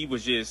then, he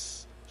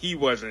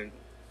wasn't.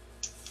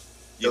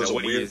 You know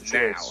what he is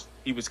now.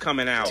 He was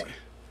coming out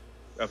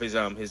of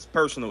his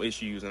personal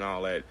issues and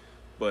all that.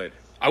 But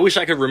I wish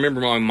I could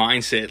remember my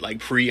mindset like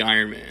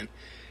pre-Iron Man,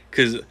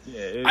 because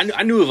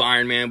I knew of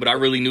Iron Man, but I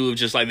really knew of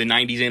just like the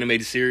 '90s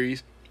animated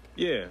series.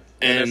 Yeah,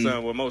 and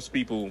that's what most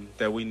people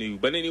that we knew.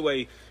 But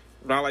anyway,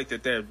 I like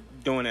that they're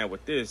doing that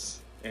with this,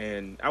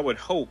 and I would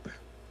hope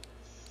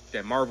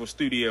that Marvel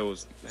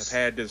Studios have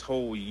had this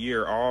whole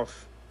year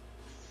off.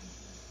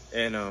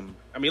 And,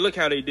 I mean, look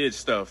how they did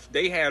stuff.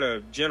 They had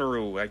a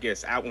general, I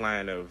guess,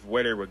 outline of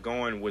where they were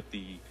going with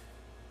the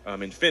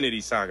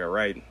Infinity Saga,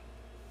 right?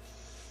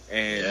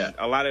 And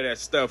a lot of that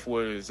stuff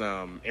was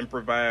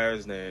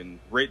improvised and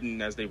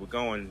written as they were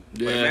going.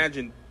 Yeah. But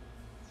imagine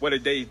what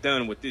have they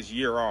done with this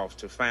year off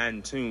to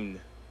fine-tune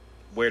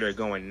where they're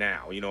going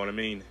now. You know what I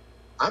mean?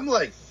 I'm,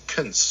 like,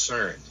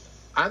 concerned.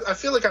 I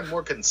feel like I'm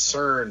more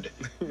concerned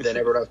than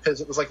ever else.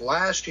 Because it was like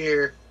last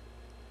year,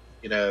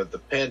 you know, the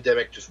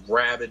pandemic just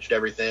ravaged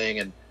everything,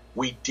 and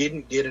we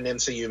didn't get an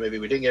MCU movie.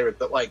 We didn't get it.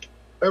 But, like,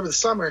 over the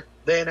summer,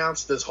 they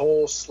announced this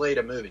whole slate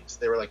of movies.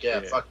 They were like,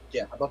 fuck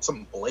yeah. How about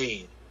some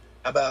Blade?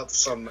 How about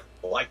some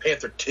Black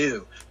Panther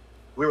 2?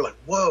 We were like,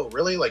 whoa,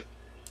 really? Like,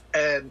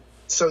 and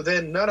so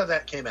then none of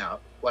that came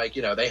out. Like,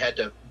 you know, they had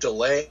to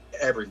delay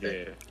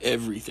everything. Yeah.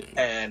 Everything.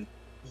 And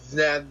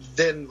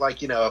then,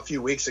 like, you know, a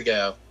few weeks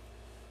ago,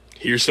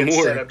 here's some more.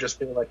 Instead of just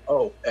being like,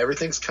 oh,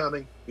 everything's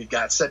coming, we've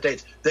got set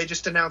dates, they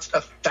just announced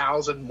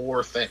 1,000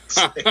 more things.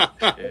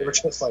 They were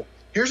just like,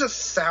 here's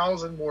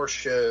 1,000 more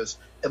shows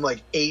and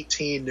like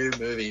 18 new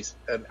movies,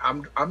 and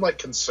I'm like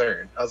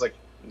concerned. I was like,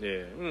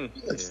 you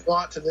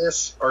thought to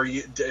this, or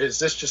is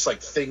this just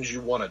like things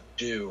you want to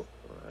do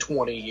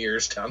 20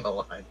 years down the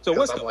line. So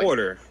what's the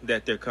order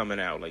that they're coming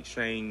out? Like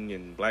Shang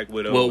and Black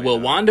Widow? Well,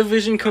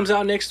 WandaVision comes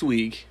out next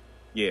week.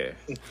 Yeah.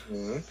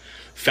 Mm-hmm.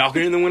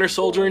 Falcon and the Winter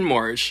Soldier in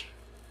March.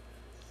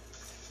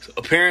 So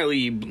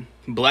apparently,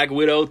 Black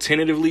Widow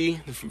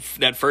tentatively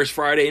that first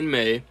Friday in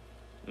May.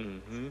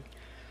 Mm-hmm.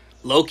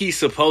 Loki's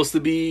supposed to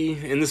be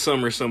in the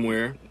summer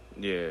somewhere.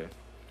 Yeah.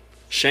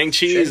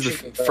 Shang-Chi is the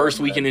first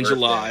weekend in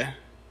July.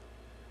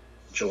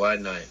 July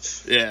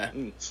 9th. Yeah.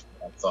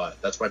 I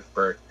thought. That's my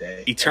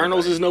birthday.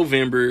 Eternals is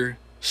November.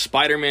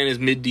 Spider-Man is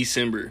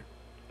mid-December.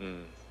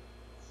 Mm.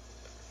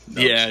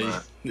 No,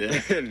 yeah.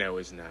 No,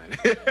 it's not.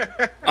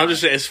 I'm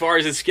just saying, as far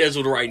as it's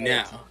scheduled right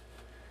now.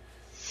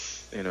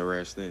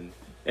 Interesting.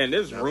 And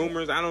there's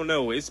rumors, I don't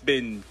know, it's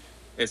been,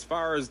 as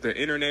far as the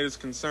internet is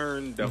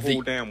concerned, the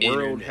whole damn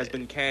world has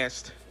been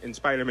cast in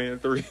Spider-Man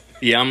 3.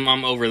 Yeah,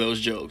 I'm over those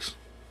jokes.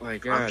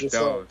 Like, God,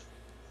 dog.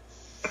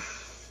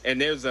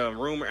 And there's a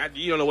rumor,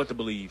 you don't know what to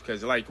believe,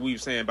 because like we were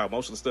saying about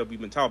most of the stuff we've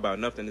been talking about,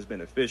 nothing has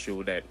been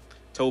official, that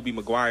Tobey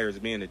Maguire is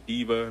being a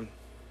diva.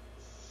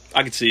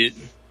 I could see it.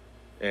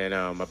 And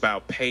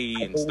about pay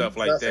and stuff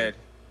like that.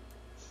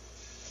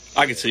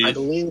 I could see it. I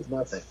believe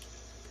nothing.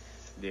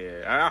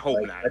 Yeah, I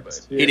hope not.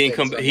 But he didn't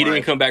come. He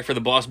didn't come back for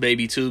the Boss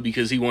Baby 2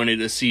 because he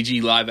wanted a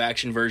CG live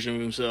action version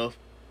of himself.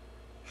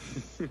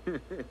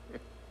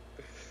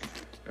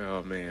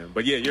 Oh man,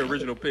 but yeah, your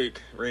original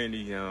pick,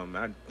 Randy.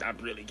 I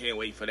really can't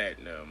wait for that.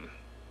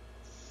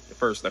 The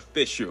first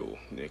official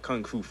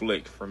kung fu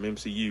flick from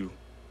MCU.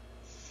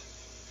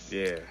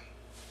 Yeah.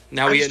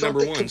 Now we get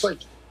number one. Like,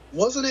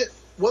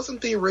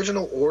 wasn't the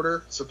original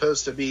order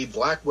supposed to be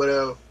Black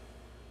Widow,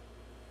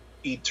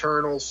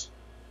 Eternals?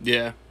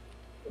 Yeah.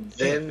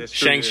 Then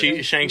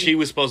Shang-Chi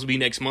was supposed to be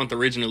next month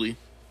originally.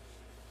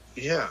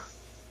 Yeah.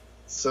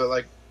 So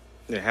like.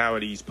 And how are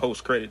these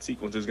post-credit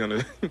sequences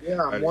gonna?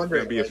 Yeah, I'm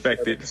wondering. Be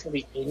affected. Are they gonna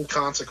be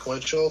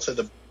inconsequential to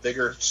the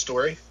bigger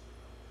story?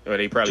 Or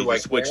they probably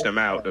just switched them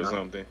out or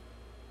something.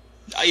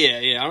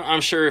 Yeah.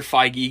 I'm sure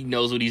Feige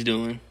knows what he's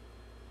doing.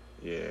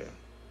 Yeah.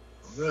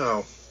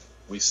 No,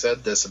 we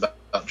said this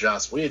about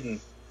Joss Whedon.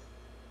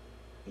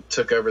 He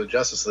took over the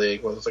Justice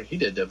League. Well, it's like he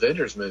did the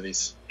Avengers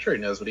movies. I'm sure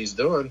he knows what he's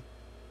doing.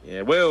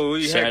 Yeah, well,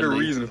 we had good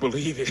reason to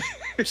believe it.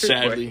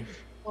 Sadly.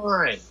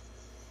 Fine.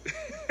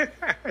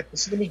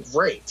 This is gonna be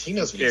great. He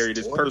knows what he's doing. Carried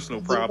his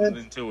personal problems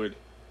into it.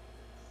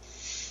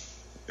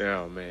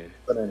 Oh man.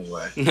 But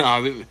anyway.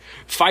 No,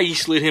 Feige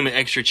slid him an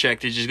extra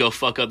check to just go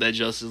fuck up that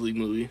Justice League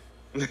movie.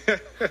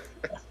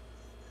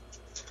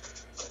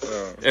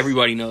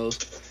 Everybody knows.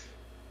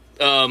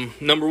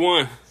 Number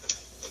one.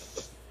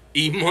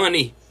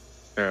 E-Money.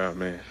 Oh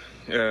man.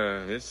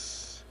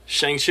 It's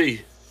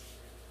Shang-Chi.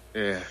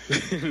 Yeah.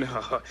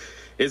 No.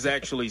 It's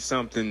actually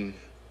something.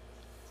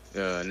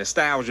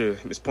 Nostalgia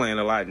is playing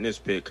a lot in this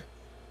pick,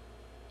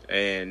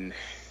 and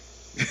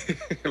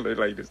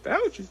like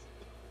nostalgia.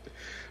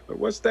 But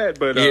what's that?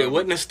 But yeah,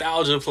 what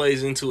nostalgia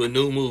plays into a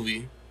new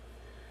movie?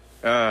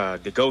 The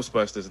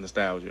Ghostbusters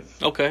nostalgia.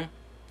 Okay,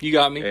 you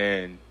got me.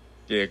 And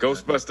yeah,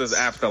 Ghostbusters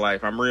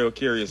Afterlife. I'm real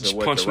curious. Just of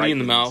what punch me in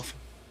the mouth.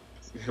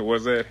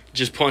 What's that?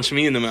 Just punch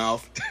me in the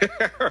mouth.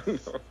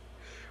 No.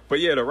 But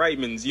yeah, the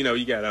Reitmans. You know,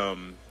 you got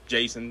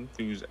Jason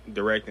who's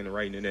directing and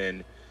writing it,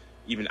 and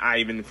even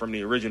Ivan from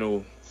the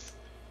original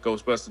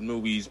Ghostbusters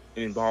movies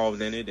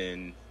involved in it,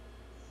 and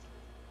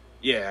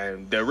yeah,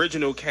 the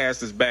original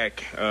cast is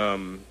back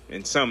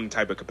in some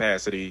type of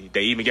capacity.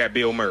 They even got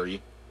Bill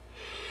Murray.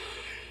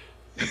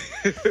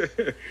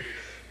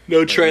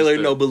 No trailer,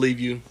 no believe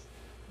you.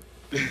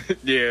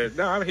 Yeah,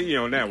 no, I'm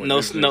here on that one.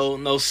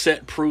 No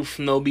set proof,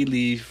 no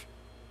believe.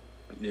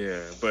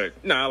 Yeah, but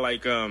no, I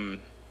like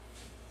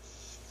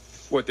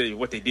what they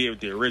did with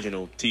the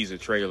original teaser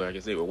trailer. I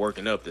guess they were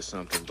working up to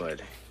something,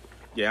 but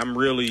yeah,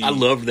 I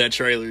loved that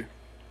trailer.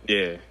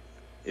 Yeah,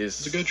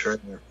 it's a good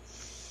trailer.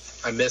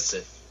 I miss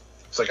it.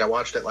 It's like I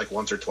watched it like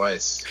once or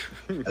twice,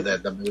 and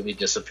then the movie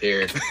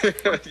disappeared.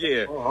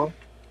 Yeah,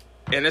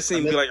 and that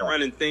seems to be like a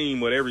running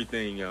theme with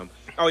everything.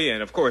 Oh yeah,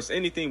 and of course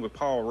anything with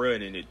Paul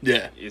Rudd in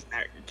it,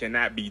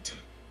 cannot be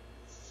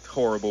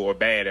horrible or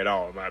bad at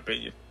all, in my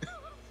opinion.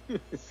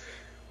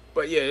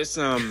 But yeah, it's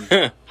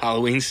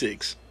Halloween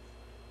 6.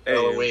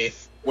 Halloween.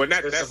 Well,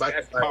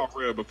 that's Paul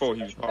Rudd before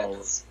he was Paul.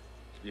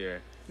 Yeah.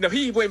 No,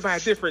 he went by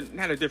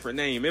not a different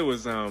name. It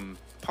was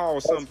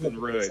Paul something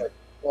Rudd. Like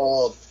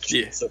Paul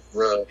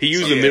Rudd. He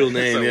used a middle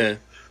name, yeah.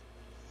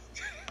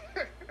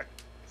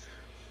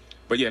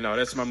 But yeah, no,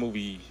 that's my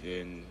movie,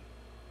 and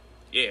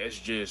yeah, it's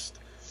just,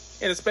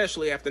 and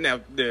especially after now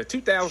the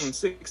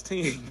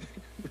 2016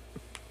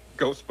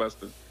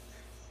 Ghostbusters.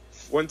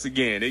 Once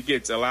again, it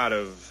gets a lot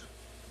of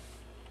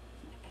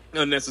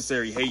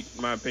unnecessary hate,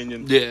 in my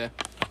opinion. Yeah,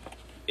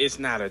 it's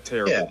not a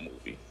terrible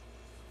movie.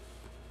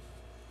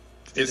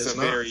 It's a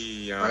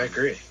very. I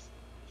agree.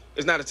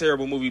 It's not a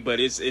terrible movie, but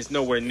it's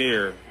nowhere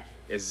near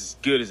as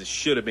good as it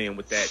should have been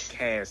with that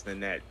cast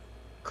and that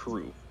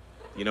crew.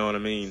 You know what I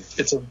mean?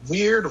 It's a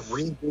weird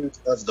reboot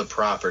of the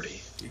property,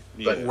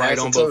 but right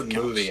on its both own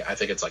counts. movie, I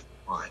think it's like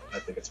fine. I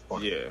think it's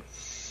fun. Yeah,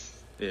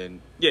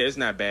 and yeah, it's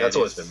not bad. That's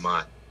always been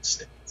mine.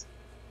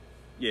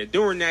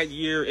 during that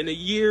year, in a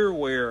year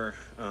where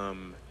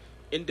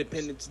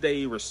Independence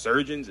Day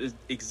resurgence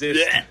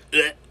exists,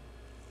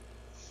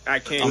 I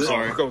can't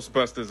call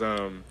Ghostbusters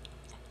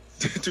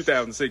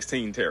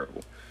 2016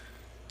 terrible.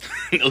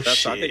 No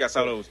shit. I think I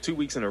saw those 2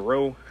 weeks in a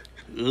row.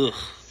 Ugh.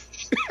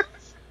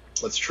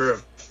 That's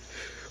true.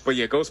 But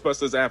yeah,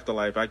 Ghostbusters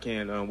Afterlife, I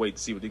can't wait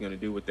to see what they're gonna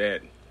do with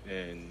that.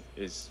 And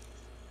it's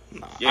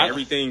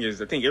everything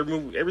is. I think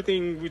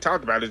everything we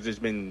talked about has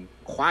just been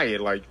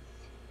quiet. Like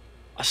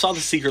I saw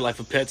The Secret Life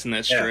of Pets in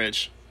that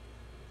stretch.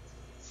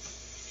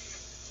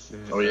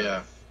 Oh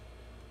yeah,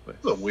 it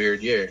was a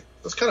weird year.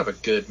 It was kind of a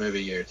good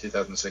movie year,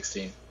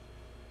 2016.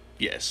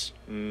 Yes.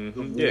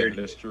 Mm-hmm. Yeah,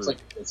 that's true.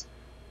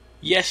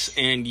 Yes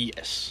and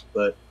yes.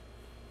 But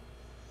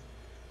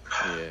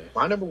yeah,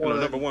 my number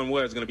one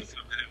was going to be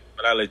something,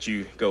 but I'll let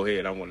you go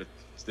ahead. I want to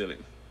steal it.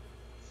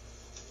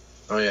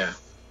 Oh yeah,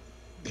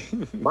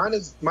 mine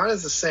is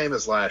the same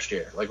as last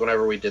year. Like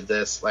whenever we did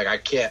this, like I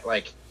can't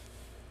I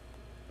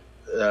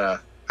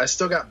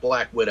still got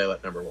Black Widow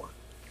at number one,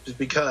 just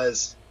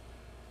because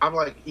I'm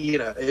like,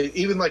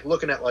 even like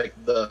looking at like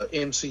the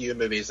MCU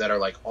movies that are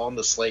like on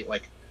the slate,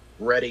 like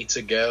ready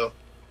to go.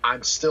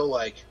 I'm still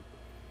like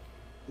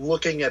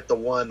looking at the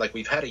one, like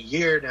we've had a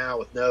year now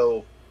with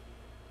no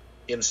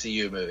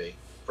MCU movie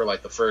for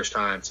like the first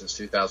time since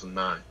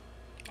 2009.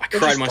 I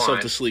cried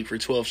myself to sleep for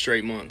 12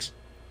 straight months.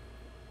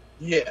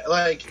 Yeah,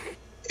 like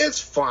it's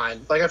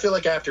fine. Like I feel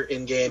like after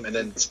Endgame and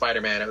then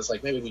Spider-Man, it was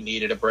like maybe we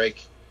needed a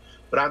break.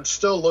 But I'm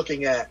still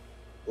looking at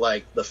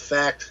like the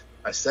fact,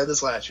 I said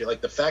this last year,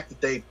 like the fact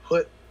that they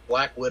put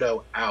Black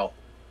Widow out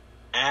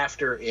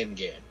after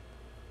Endgame.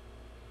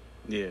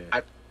 Yeah.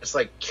 I just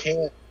like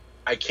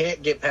I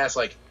can't get past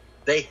like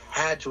they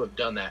had to have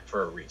done that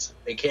for a reason.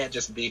 It can't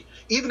just be,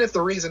 even if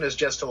the reason is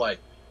just to like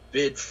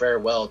bid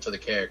farewell to the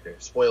character.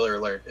 Spoiler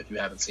alert if you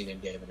haven't seen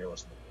Endgame and you're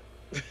listening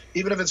to it.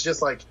 Even if it's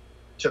just like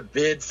to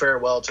bid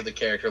farewell to the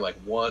character, like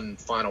one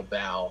final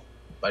bow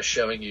by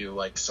showing you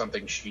like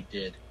something she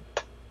did.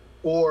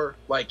 Or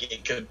like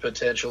it could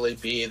potentially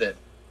be that,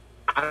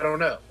 I don't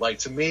know. Like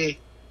to me,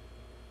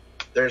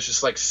 there's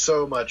just like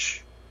so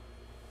much.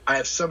 I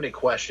have so many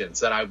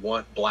questions that I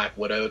want Black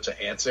Widow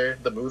to answer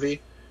the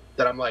movie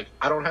that I'm like,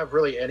 I don't have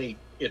really any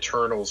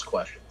Eternals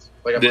questions.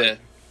 Like I'm like,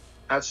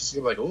 I was just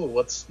gonna be like, ooh,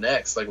 what's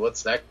next? Like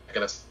what's that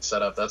gonna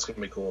set up? That's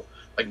gonna be cool.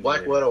 Like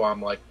Black Widow,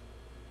 I'm like,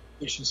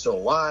 is she still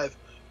alive?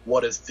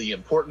 What is the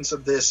importance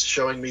of this?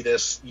 Showing me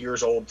this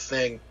years old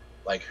thing.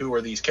 Like who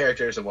are these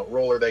characters and what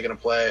role are they gonna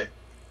play?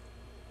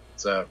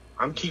 So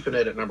I'm keeping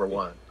it at number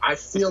one. I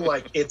feel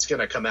like it's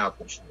going to come out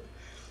this year.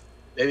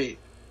 Maybe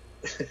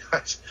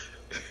are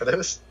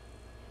those?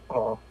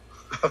 Oh,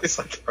 I was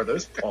like, are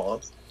those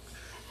paws?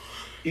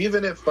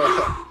 Even if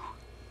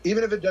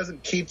it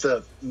doesn't keep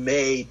the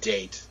May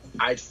date,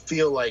 I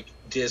feel like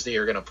Disney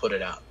are going to put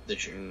it out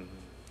this year.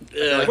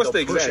 Like what's the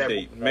exact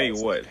date? May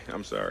what?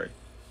 I'm sorry.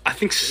 I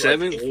think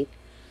 7th like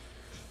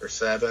or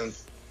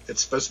 7th.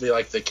 It's supposed to be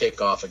like the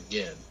kickoff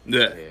again.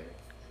 Yeah.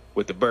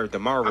 With the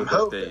Marvel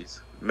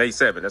birthdays. May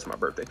 7th, that's my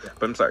birthday.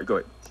 But I'm sorry, go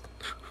ahead.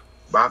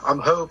 I'm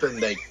hoping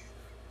they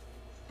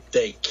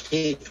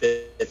keep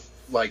it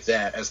like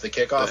that as the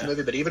kickoff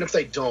movie, but even if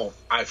they don't,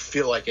 I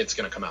feel like it's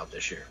going to come out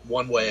this year,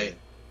 one way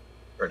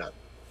or another.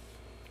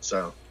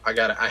 So I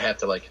have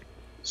to like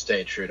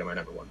stay true to my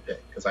number one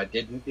pick because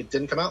it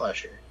didn't come out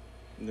last year.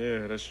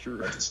 Yeah, that's true.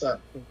 Like it's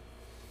not,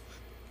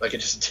 like it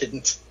just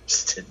didn't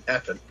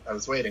happen. I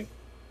was waiting.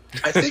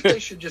 I think they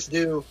should just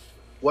do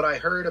what I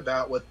heard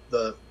about with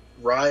the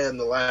Raya and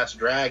the Last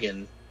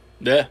Dragon.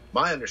 Yeah.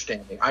 My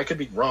understanding, I could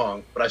be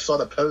wrong, but I saw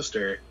the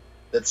poster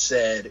that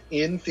said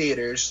in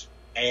theaters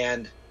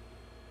and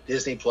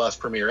Disney Plus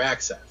Premier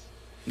Access.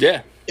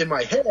 Yeah. In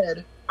my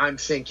head, I'm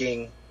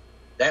thinking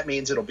that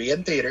means it'll be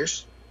in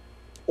theaters,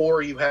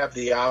 or you have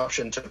the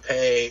option to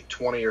pay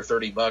 $20 or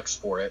 $30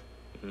 for it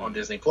on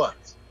Disney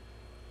Plus.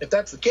 If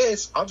that's the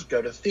case, I'll just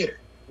go to the theater.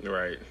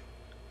 Right.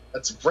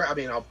 That's great. I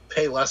mean, I'll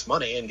pay less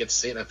money and get to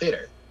see it in a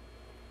theater.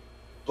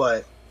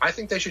 But I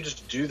think they should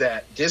just do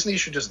that. Disney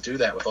should just do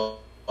that with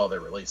all their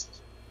releases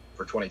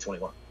for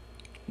 2021.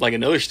 Like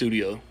another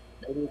studio.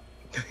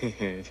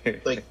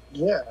 Maybe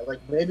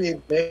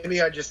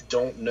I just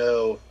don't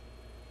know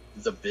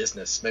the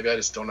business. Maybe I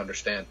just don't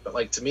understand. But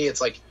like to me,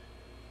 it's like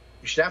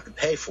you should have to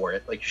pay for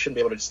it. Like you shouldn't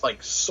be able to just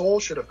like Soul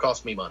should have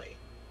cost me money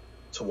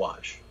to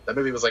watch. That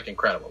movie was like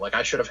incredible. Like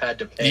I should have had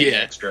to pay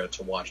extra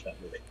to watch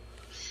that movie.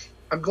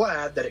 I'm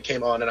glad that it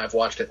came on and I've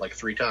watched it like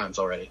 3 times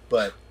already,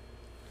 but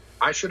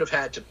I should have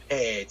had to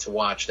pay to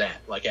watch that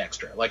like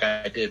extra, like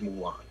I did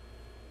Mulan.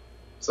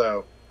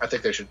 So I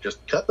think they should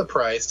just cut the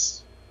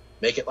price,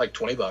 make it like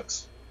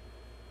 $20,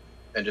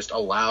 and just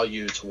allow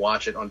you to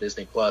watch it on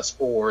Disney Plus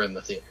or in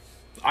the theater.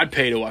 I'd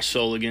pay to watch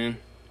Soul again.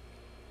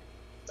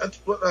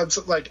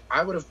 That's like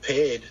I would have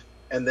paid,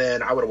 and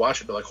then I would have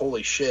watched it, but like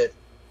holy shit,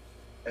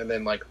 and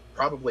then like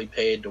probably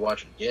paid to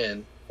watch it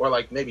again, or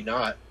like maybe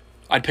not.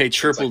 I'd pay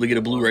triple to get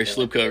a Blu-ray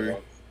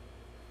slipcover.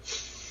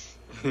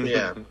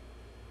 Yeah.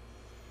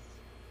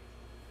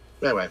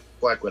 Anyway,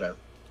 Black Widow.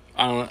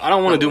 I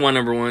don't want to do my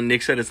number one.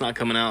 Nick said it's not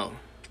coming out.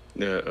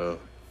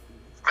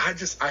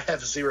 I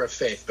have zero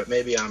faith, but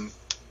maybe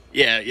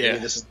Yeah. maybe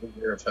this is the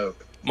year of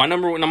hope. My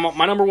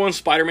number one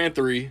Spider-Man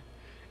 3,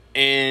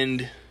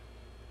 and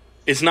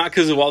it's not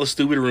because of all the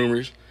stupid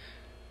rumors.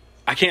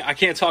 I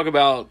can't talk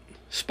about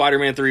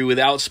Spider-Man 3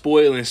 without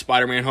spoiling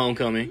Spider-Man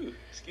Homecoming.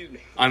 Excuse me.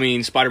 I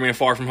mean, Spider-Man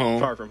Far From Home.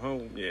 Far From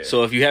Home, yeah.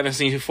 So if you haven't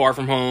seen Far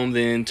From Home,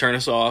 then turn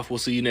us off. We'll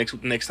see you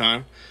next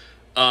time.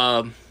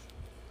 Like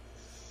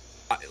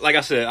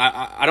I said,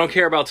 I don't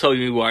care about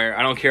Tobey Maguire.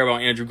 I don't care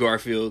about Andrew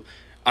Garfield.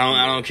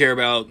 I don't care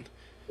about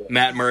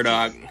Matt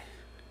Murdock.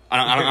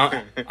 I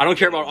don't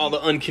care about all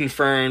the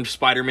unconfirmed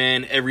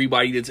Spider-Man.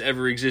 Everybody that's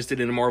ever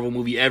existed in a Marvel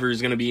movie ever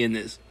is going to be in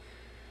this.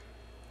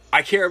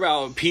 I care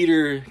about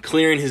Peter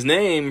clearing his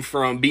name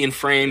from being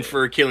framed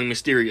for killing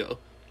Mysterio.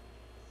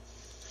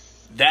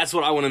 That's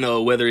what I want to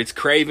know. Whether it's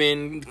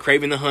Kraven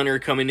the Hunter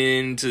coming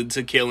in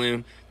to kill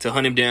him, to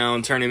hunt him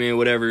down, turn him in,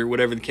 whatever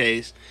the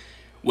case.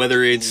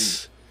 Whether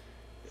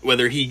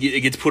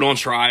he gets put on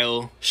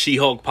trial,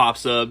 She-Hulk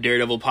pops up,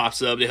 Daredevil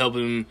pops up to help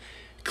him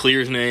clear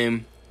his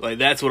name. Like,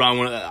 that's what I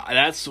want.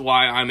 That's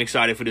why I'm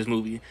excited for this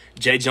movie.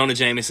 J. Jonah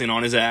Jameson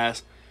on his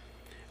ass,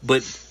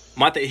 but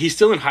he's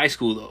still in high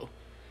school though.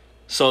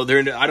 So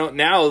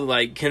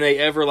can they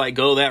ever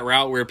go that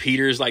route where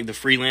Peter's the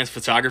freelance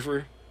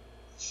photographer?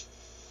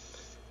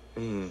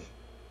 And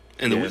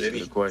that's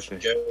the question.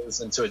 Goes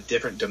into a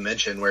different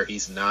dimension where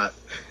he's not.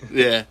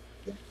 Yeah.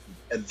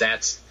 And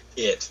that's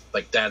it.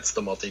 That's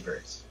the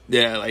multiverse.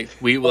 Yeah,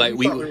 we were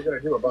gonna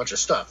do a bunch of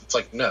stuff.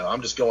 It's no,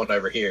 I'm just going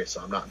over here,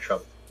 so I'm not in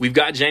trouble. We've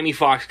got Jamie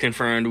Foxx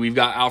confirmed. We've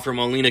got Alfred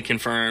Molina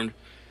confirmed.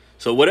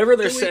 So whatever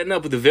they're setting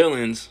up with the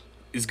villains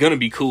is gonna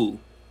be cool.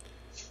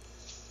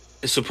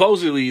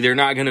 Supposedly they're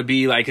not gonna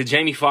be cause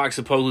Jamie Foxx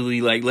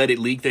supposedly let it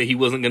leak that he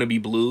wasn't gonna be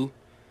Blue.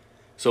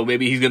 So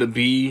maybe he's gonna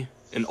be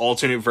an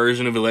alternate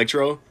version of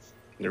Electro.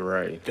 You're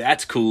right.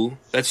 That's cool.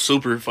 That's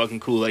super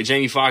fucking cool.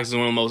 Jamie Foxx is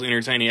one of the most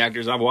entertaining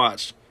actors I've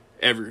watched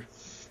ever.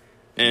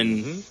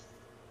 And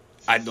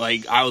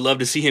I would love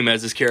to see him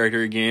as this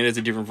character again, as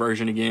a different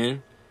version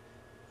again.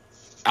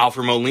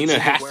 Alfred Molina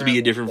has to be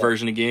a different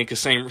version again because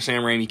Sam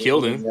Raimi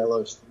killed him.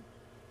 Oh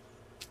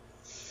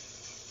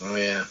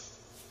yeah.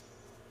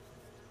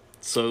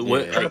 So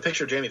what? I'm trying to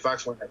picture Jamie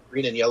Foxx wearing that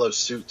green and yellow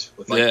suit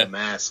with the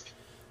mask.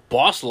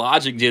 Boss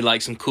Logic did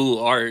some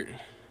cool art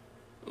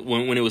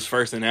when it was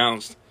first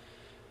announced.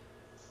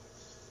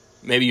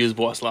 Maybe it was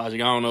Boss Logic.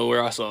 I don't know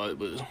where I saw it,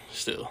 but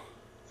still.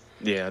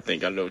 Yeah, I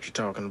think I know what you're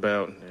talking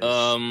about.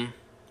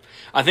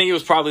 I think it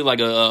was probably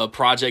a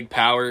Project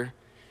Power,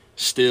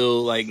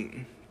 still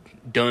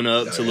done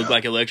up to look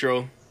like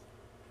Electro.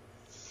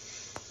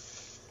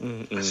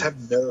 I just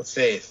have no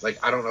faith.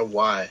 I don't know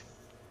why.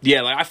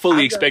 Yeah, I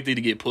fully expected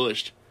to get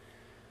pushed.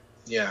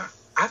 Yeah,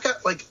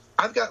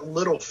 I've got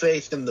little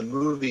faith in the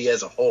movie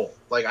as a whole.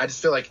 I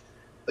just feel like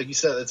you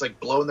said, it's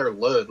blowing their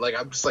load.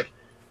 I'm just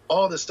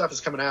all this stuff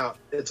is coming out.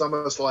 It's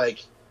almost in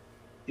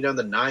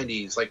the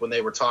 90s, when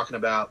they were talking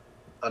about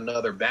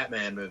another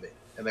Batman movie,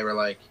 and they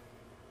were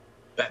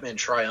Batman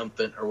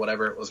Triumphant or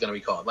whatever it was going to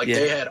be called.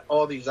 They had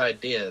all these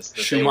ideas.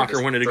 That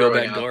Schumacher wanted to go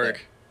back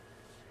dark.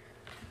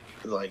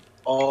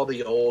 All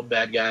the old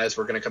bad guys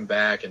were going to come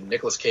back, and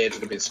Nicolas Cage was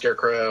going to be the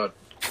Scarecrow, and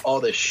all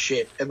this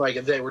shit. And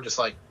they were just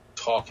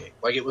talking.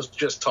 It was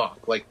just talk.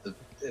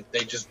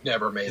 They just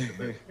never made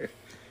the movie.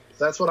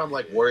 That's what I'm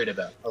worried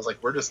about. I was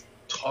we're just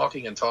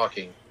talking and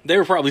talking. They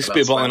were probably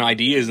spitballing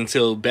ideas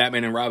until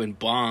Batman and Robin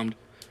bombed.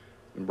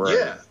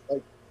 Right.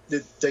 Yeah.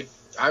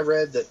 I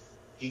read that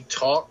he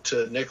talked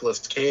to Nicolas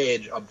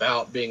Cage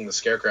about being the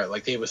Scarecrow.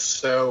 He was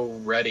so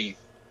ready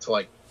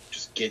to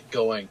just get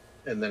going,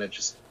 and then it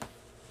just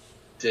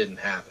didn't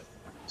happen.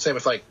 Same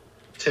with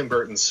Tim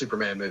Burton's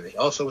Superman movie,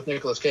 also with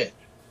Nicolas Cage.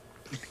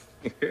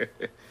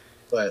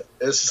 But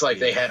it's just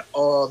they had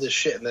all this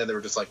shit, and then they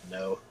were just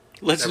no.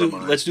 Let's do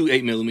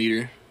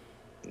 8mm.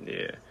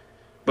 Yeah,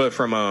 but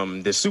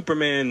from the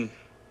Superman,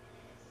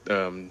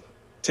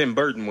 Tim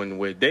Burton one,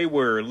 where they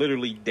were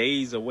literally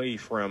days away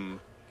from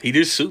he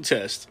did suit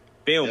test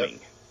filming,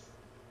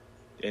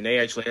 and they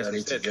actually had some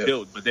sets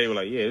built, but they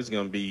were yeah, it's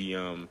gonna be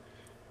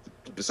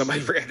somebody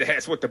forgot to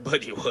ask what the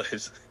budget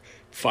was.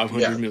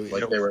 $500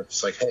 million. They were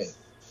just hey,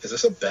 is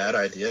this a bad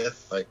idea?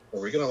 Are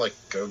we gonna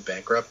go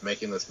bankrupt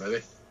making this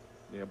movie?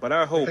 Yeah, but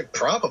I hope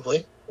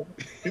probably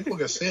people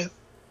gonna see it.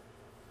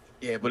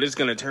 Yeah, but it's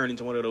gonna turn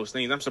into one of those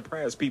things. I'm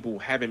surprised people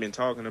haven't been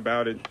talking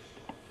about it.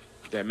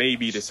 That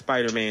maybe the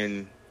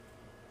Spider-Man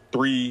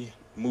 3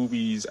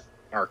 movies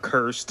are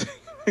cursed,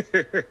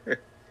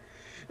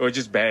 or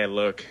just bad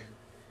luck.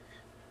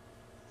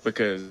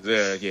 Because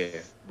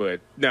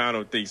but no, I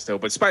don't think so.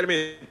 But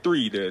Spider-Man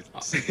 3, the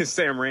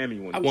Sam Raimi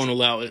one, I won't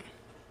allow it.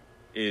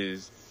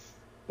 Is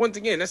once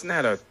again, that's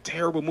not a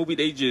terrible movie.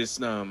 They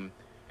just and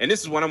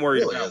this is what I'm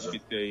worried about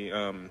with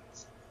the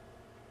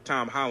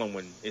Tom Holland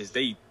one, is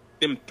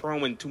them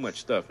throwing too much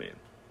stuff in.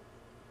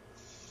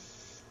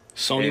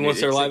 Sony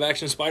wants their live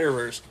action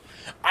Spider-Verse.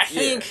 I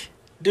think,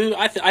 dude,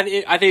 I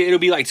think it'll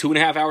be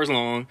 2.5 hours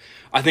long.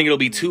 I think it'll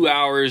be 2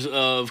 hours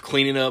of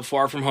cleaning up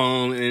Far From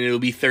Home, and it'll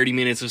be 30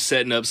 minutes of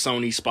setting up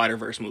Sony's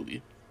Spider-Verse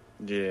movie.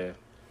 Yeah.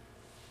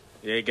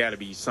 Yeah, it got to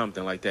be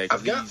something like that.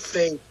 I've got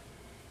faith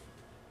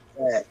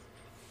that,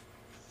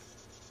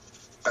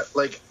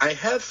 I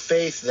have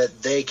faith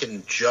that they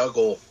can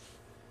juggle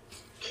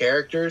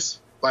characters.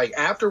 Like,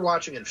 after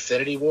watching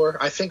Infinity War,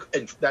 I think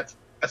that's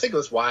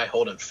why I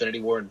hold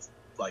Infinity War in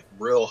like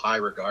real high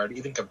regard,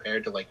 even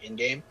compared to like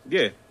Endgame.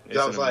 Yeah,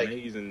 I was like,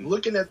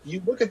 look at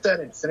that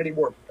Infinity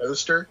War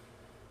poster,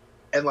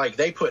 and like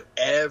they put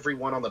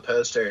everyone on the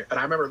poster, and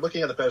I remember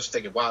looking at the poster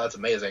thinking, wow, that's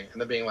amazing, and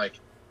then being like,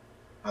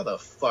 how the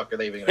fuck are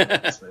they even going to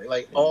do this movie?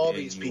 Like, all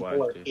these people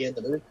are in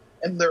the movie,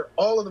 and they're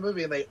all in the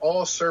movie, and they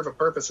all serve a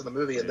purpose in the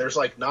movie, and there's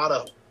like not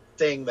a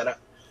thing that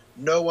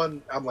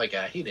I'm like,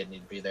 he didn't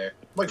need to be there.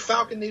 Like,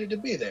 Falcon needed to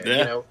be there,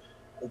 you know,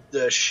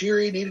 the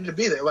Shuri needed to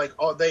be there. Like,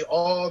 they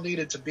all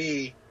needed to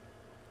be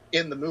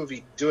in the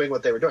movie doing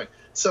what they were doing.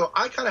 So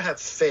I kind of have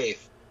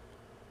faith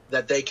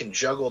that they can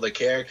juggle the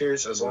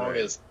characters as long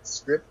as the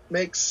script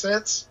makes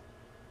sense.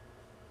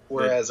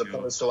 Whereas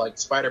opposed to like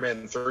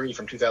Spider-Man 3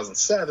 from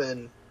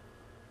 2007,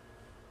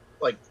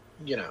 like,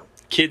 you know,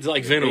 kids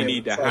like Venom. They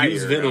need to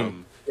hire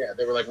Venom. Yeah,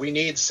 they were like, we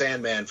need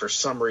Sandman for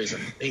some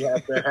reason.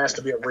 There has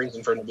to be a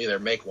reason for him to be there.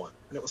 Make one.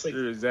 And it was like,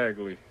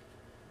 exactly.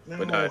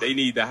 no. But they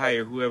need to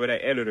hire whoever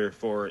that editor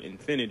for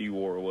Infinity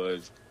War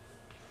was,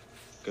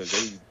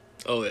 because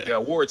the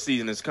award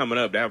season is coming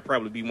up. That would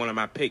probably be one of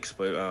my picks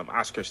for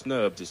Oscar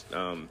snub. Just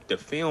the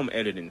film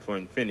editing for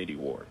Infinity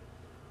War.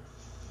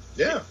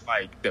 Yeah, it's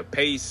like the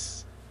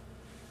pace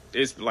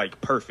is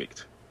like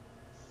perfect.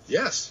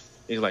 Yes,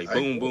 it's like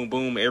boom, boom,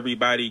 boom.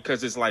 Everybody,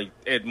 because it's like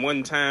at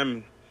one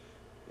time,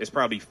 it's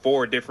probably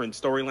 4 different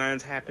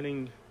storylines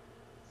happening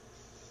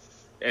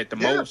at the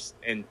most,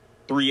 and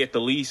 3 at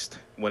the least.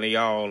 When they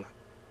all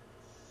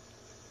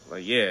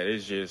like,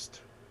 it's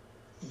just.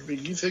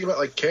 You think about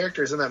like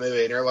characters in that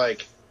movie, and you're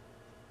like,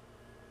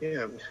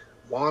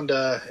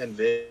 Wanda and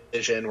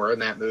Vision were in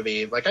that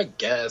movie. Like, I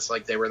guess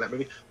like they were in that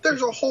movie.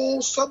 There's a whole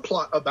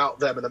subplot about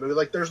them in the movie.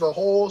 Like, there's a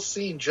whole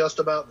scene just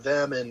about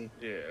them in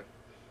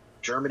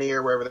Germany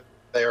or wherever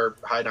they are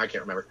hiding. I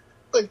can't remember.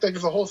 Like,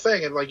 there's a whole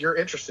thing, and like you're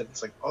interested.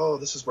 It's like, oh,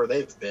 this is where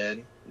they've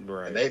been,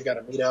 and they've got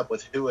to meet up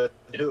with who, and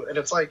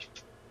it's like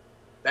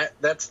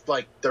that's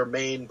like their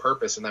main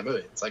purpose in that movie.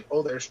 It's like,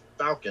 oh, there's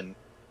Falcon.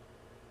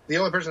 The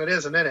only person that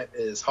isn't in it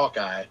is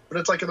Hawkeye, but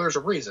it's like there's a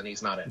reason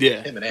he's not in it.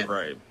 Yeah, him and Ant.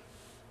 Right.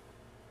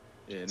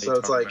 Yeah, and so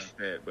it's like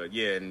that. But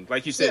and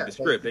like you said, the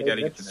script, they got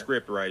to get the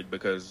script right,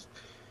 because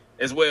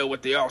as well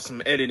with the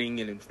awesome editing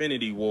in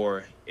Infinity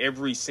War,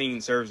 every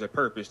scene serves a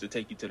purpose to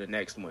take you to the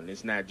next one.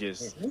 It's not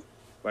just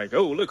like,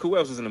 oh, look who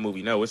else is in the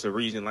movie. No, it's a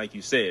reason, like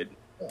you said.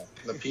 Yeah.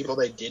 The people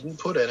they didn't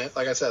put in it,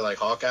 like I said, like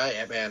Hawkeye,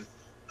 Ant-Man,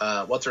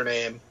 what's her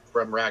name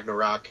from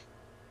Ragnarok?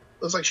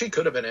 It was like she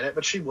could have been in it,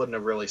 but she wouldn't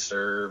have really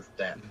served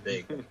that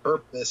big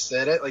purpose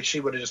in it. Like, she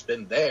would have just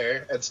been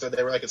there. And so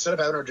they were like, instead of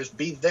having her just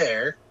be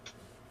there,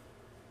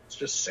 let's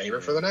just save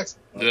her for the next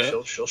one. Yeah.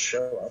 She'll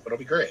show up. It'll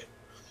be great.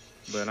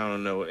 But I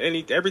don't know.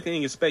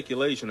 Everything is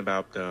speculation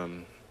about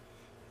the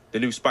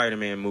new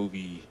Spider-Man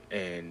movie,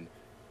 and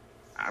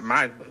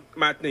my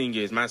thing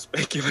is, my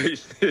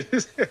speculation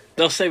is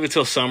they'll save it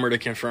till summer to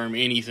confirm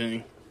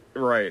anything.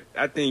 Right.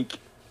 I think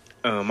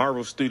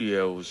Marvel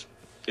Studios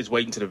is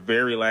waiting to the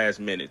very last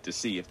minute to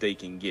see if they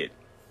can get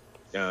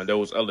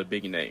those other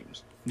big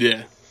names.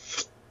 Yeah.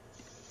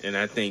 And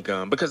I think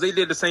because they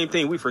did the same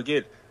thing. We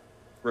forget.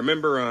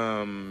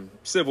 Remember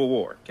Civil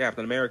War,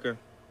 Captain America?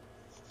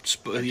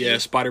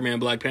 Spider-Man,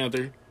 Black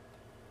Panther.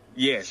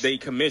 Yes, they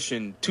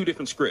commissioned 2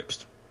 different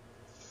scripts.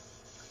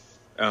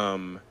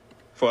 For,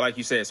 like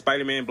you said,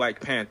 Spider-Man,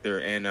 Black Panther,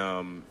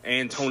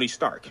 and Tony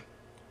Stark.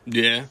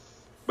 Yeah.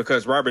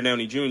 Because Robert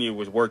Downey Jr.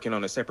 was working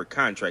on a separate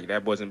contract.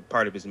 That wasn't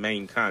part of his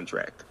main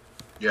contract.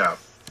 Yeah.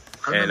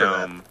 I remember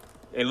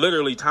that. And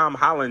literally Tom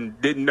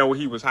Holland didn't know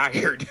he was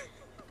hired.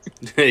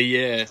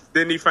 Yeah.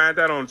 Didn't he find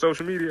out on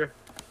social media?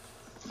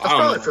 That's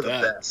probably for the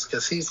best,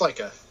 because he's like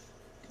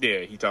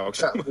he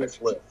talks.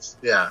 Lips.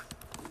 Yeah.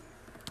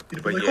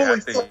 You'd be like, holy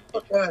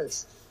fuck,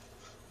 guys.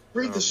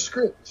 Read the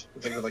script.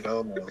 And they're like,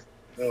 oh,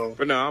 no.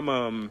 But no,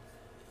 I'm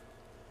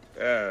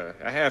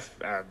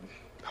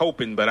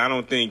hoping, but I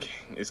don't think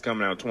it's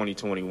coming out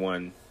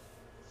 2021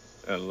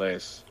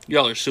 unless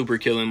y'all are super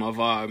killing my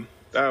vibe.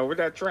 We're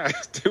not trying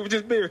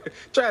to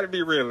try to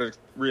be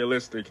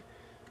realistic.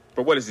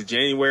 But what is it,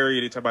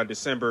 January? They talk about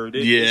December.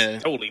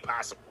 It's totally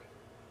possible.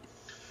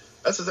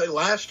 That's the thing.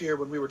 Last year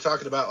when we were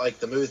talking about like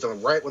the movies,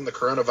 right when the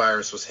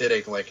coronavirus was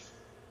hitting, like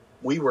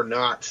we were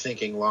not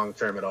thinking long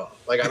term at all.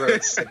 Like I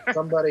remember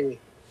somebody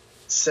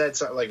said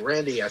something, like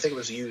Randy, I think it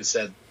was you,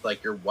 said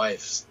like your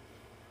wife's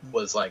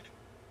was like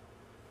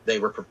they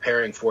were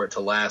preparing for it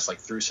to last like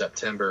through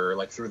September or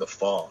like through the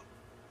fall.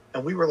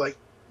 And we were like,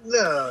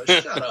 no,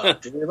 shut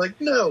up, dude. Like,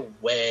 no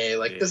way.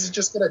 Like, this is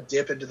just going to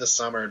dip into the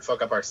summer and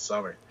fuck up our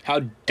summer. How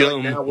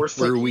dumb now we're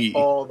were we?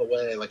 All the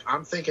way. Like,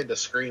 I'm thinking to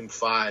Scream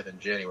 5 in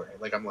January.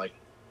 Like, I'm like,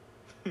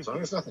 as long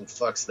as nothing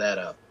fucks that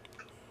up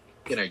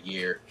in a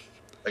year.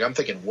 Like, I'm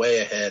thinking way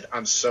ahead.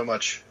 I'm so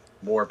much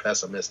more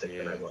pessimistic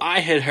than I was.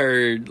 I had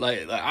heard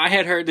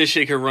this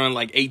shit could run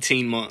like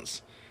 18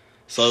 months.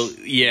 So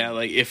yeah,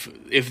 like if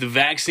the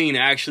vaccine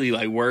actually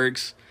like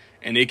works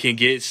and it can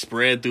get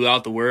spread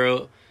throughout the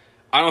world,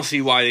 I don't see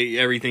why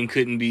everything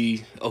couldn't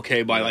be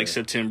okay by like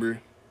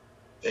September.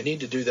 They need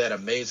to do that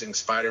Amazing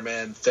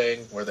Spider-Man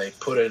thing where they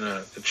put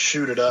in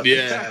shoot it up.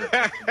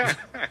 Yeah.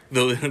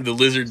 the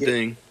lizard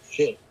thing.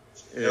 Shit.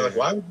 Yeah. They're like,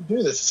 why would you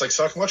do this? It's like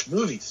so I can watch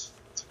movies.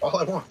 That's all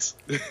I want.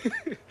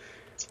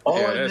 That's all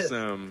I that's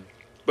need.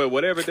 But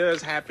whatever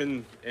does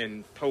happen,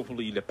 and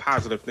hopefully the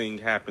positive thing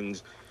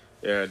happens,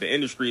 the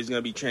industry is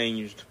gonna be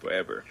changed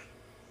forever.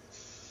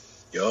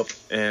 Yup.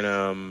 And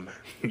I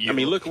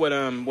mean, look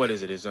what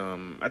is it? Is I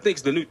think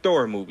it's the new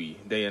Thor movie.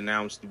 They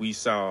announced we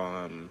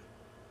saw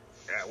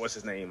what's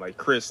his name? Like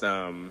Chris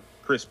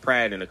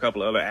Pratt and a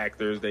couple of other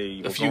actors.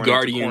 A few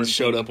Guardians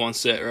showed up on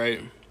set,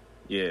 right?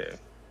 Yeah.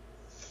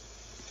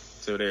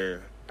 So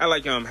I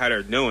like how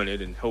they're doing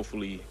it, and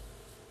hopefully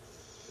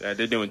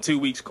they're doing 2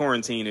 weeks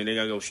quarantine, and they're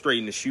gonna go straight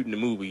into shooting the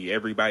movie.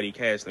 Everybody,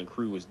 cast and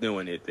crew, is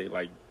doing it. They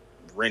like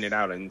rented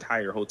out an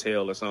entire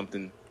hotel or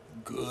something.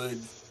 Good.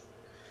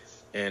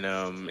 And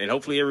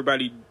hopefully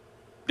everybody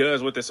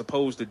does what they're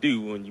supposed to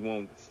do, and you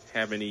won't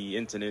have any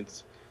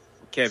incidents.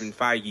 Kevin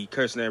Feige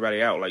cursing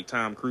everybody out like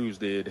Tom Cruise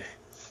did.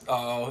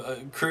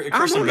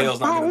 Christian Bale's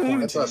not going to quarantine.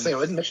 That's what I was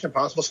saying. Isn't Mission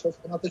Impossible supposed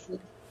to come out this year?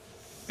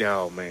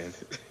 Oh man!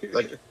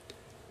 Like,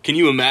 can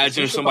you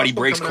imagine if somebody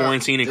breaks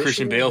quarantine and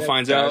Christian Bale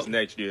finds out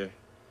next year?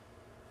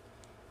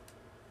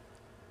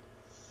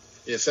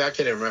 Yeah, see, I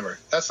can't even remember.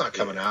 That's not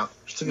coming out.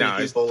 There's too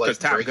many people like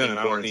breaking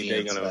quarantine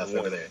and stuff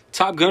over there.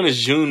 Top Gun is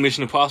June.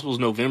 Mission Impossible is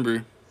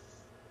November.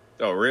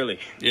 Oh, really?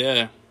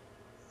 Yeah.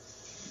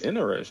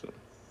 Interesting.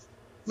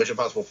 Mission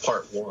Impossible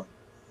Part 1.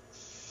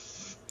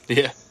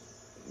 Yeah.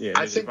 Yeah.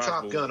 I think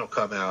Top Gun will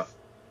come out.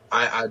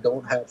 I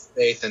don't have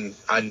faith in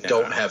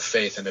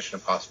Mission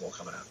Impossible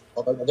coming out.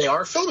 Although they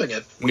are filming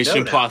it. Mission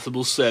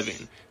Impossible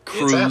 7.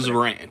 Cruise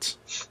Rant.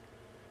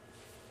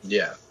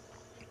 Yeah.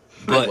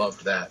 But I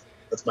loved that.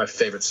 That's my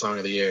favorite song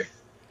of the year.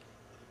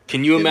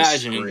 Can you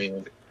imagine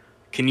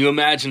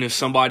if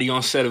somebody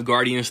on set of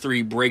Guardians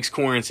 3 breaks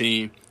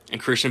quarantine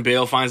and Christian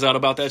Bale finds out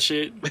about that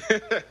shit?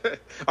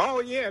 Oh,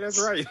 yeah, that's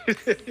right.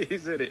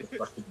 He's in it.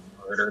 Fucking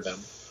murder them.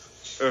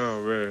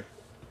 Oh, man.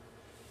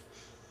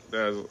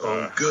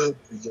 Good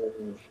for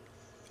you.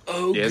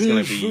 Oh, yeah, it's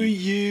good for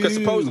you. Because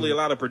supposedly a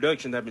lot of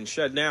productions have been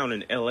shut down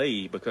in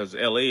L.A. because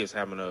L.A. is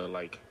having a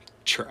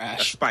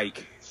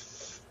spike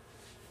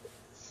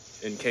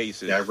in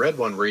cases. Yeah, I read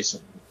one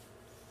recently.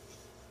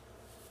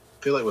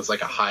 I feel like it was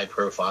like a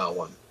high-profile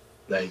one.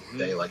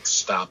 They like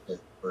stopped it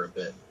for a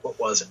bit. What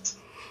was it?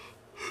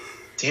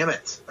 Damn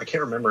it. I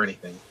can't remember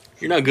anything.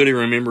 You're not good at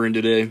remembering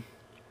today.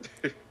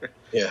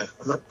 Yeah,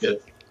 I'm not good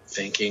at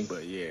thinking.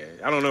 But yeah,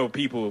 I don't know,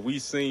 people.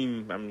 Is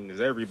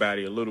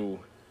everybody a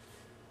little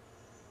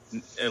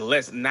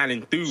less not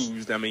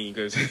enthused? I mean,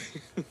 because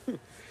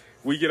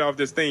we get off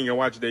this thing and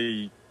watch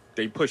they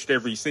pushed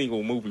every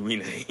single movie we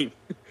name.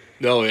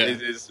 Oh, yeah.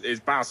 It's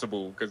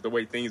possible because the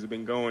way things have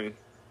been going.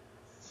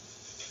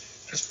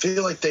 I just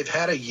feel like they've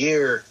had a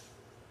year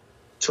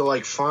to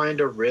like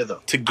find a rhythm.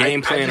 To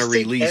game plan a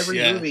release. Every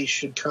movie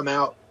should come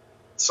out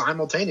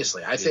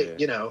simultaneously. I think,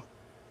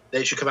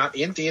 they should come out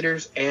in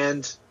theaters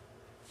and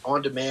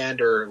on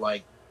demand or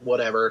like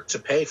whatever to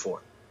pay for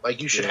them.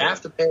 Like you should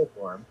have to pay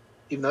for them.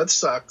 Even though it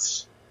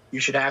sucks, you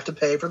should have to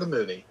pay for the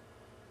movie.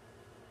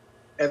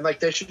 And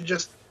like they should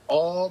just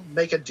all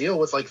make a deal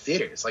with like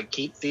theaters. Like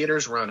keep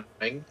theaters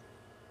running.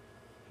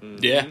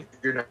 Yeah.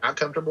 If you're not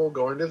comfortable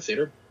going to the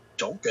theater,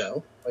 don't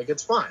go. Like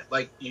it's fine.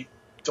 Like you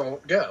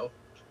don't go.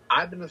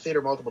 I've been to the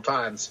theater multiple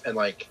times and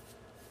like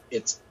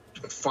it's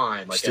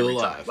fine. Like still every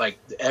alive. time. Like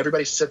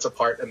everybody sits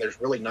apart and there's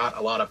really not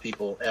a lot of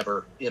people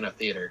ever in a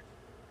theater.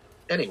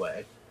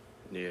 Anyway.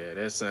 Yeah,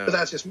 that's but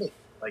that's just me.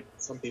 Like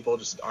some people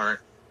just aren't,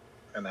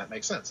 and that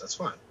makes sense. That's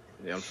fine.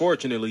 Yeah,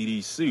 unfortunately,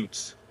 these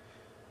suits,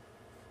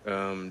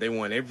 they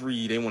want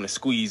to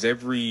squeeze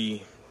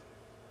every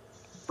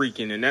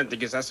freaking, and I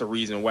guess that's the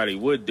reason why they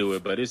would do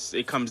it. But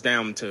it comes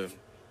down to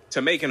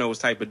making those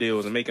type of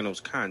deals and making those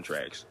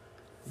contracts.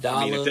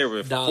 If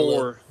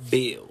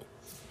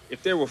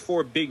there were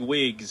 4 big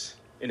wigs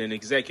in an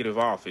executive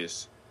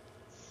office,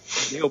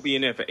 they'll be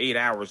in there for 8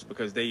 hours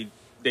because they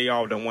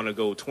all don't want to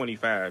go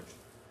 25.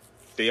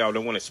 They all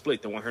don't want to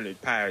split the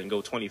 100 pie and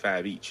go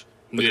 25 each.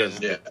 Because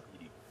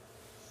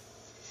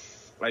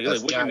we're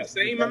getting the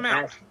same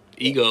amount.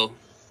 Ego.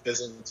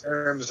 Because in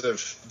terms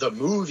of the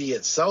movie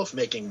itself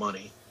making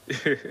money,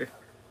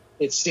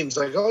 it seems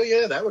like,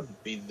 that would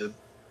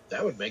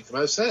make the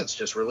most sense.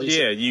 Just release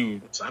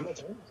it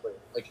simultaneously.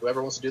 Like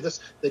whoever wants to do this,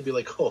 they'd be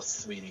like, "Oh,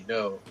 sweetie,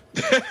 no."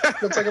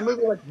 It's like a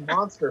movie like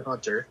Monster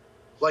Hunter,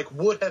 like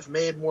would have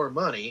made more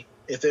money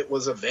if it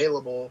was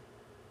available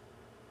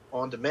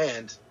on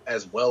demand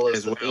as well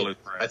as theater.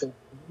 I think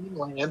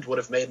Land would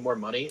have made more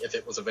money if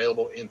it was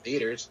available in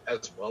theaters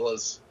as well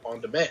as on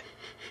demand.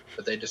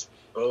 But they just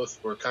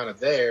both were kind of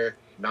there,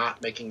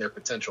 not making their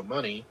potential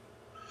money.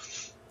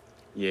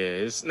 Yeah,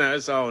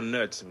 it's all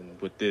nuts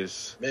with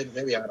this.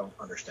 Maybe I don't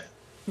understand.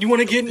 You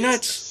want to get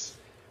nuts?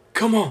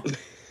 Come on.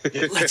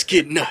 Let's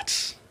get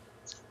nuts.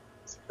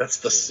 That's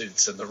the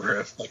suits in the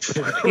room. Like,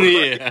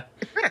 Yeah.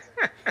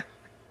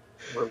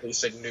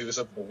 releasing news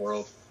of the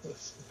world.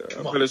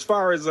 But as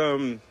far as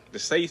the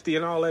safety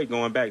and all that,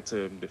 going back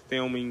to the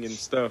filming and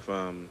stuff,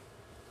 we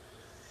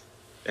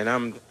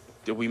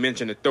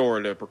mentioned the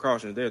Thor, the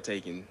precautions they're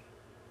taking,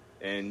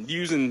 and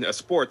using a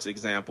sports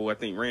example. I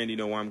think Randy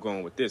know where I'm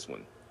going with this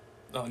one.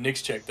 Oh,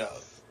 Nick's checked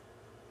out.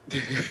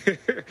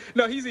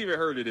 No, he's even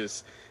heard of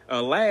this.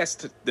 The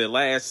last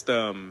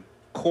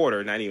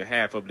quarter, not even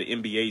half of the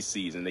NBA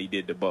season, they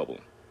did the bubble.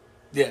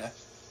 Yeah.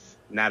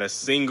 Not a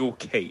single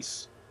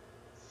case.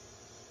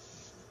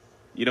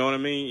 You know what I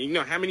mean? You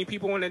know how many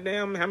people on that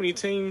damn? How many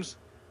teams?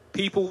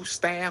 People,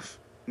 staff?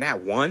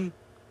 Not one.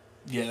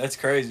 Yeah, that's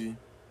crazy.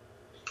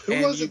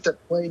 Who was it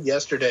that played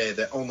yesterday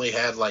that only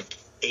had like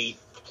 8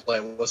 play?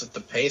 Was it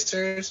the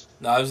Pacers?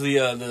 No, it was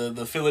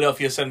the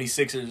Philadelphia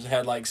 76ers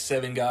had like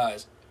 7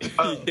 guys.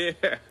 Oh. Yeah.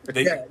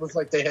 It was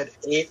like they had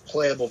 8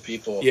 playable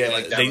people. Yeah,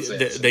 like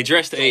they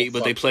dressed 8,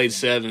 but they played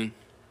 7.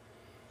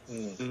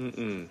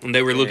 And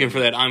they were looking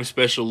for that I'm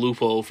special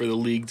loophole for the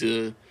league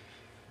to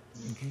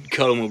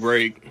cut them a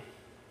break.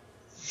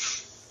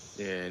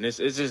 Yeah, and it's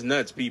just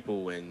nuts,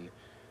 people, and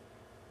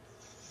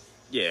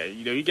yeah,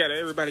 you know,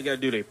 everybody got to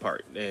do their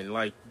part. And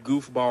like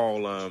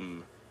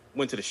Goofball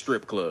went to the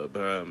strip club.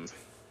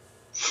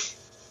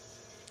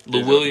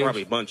 Lou Williams,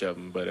 probably a bunch of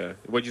them, but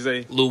what'd you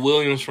say? Lou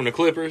Williams from the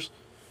Clippers.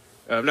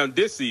 No,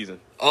 this season.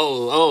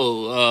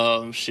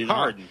 Shit.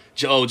 Harden.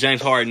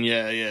 James Harden.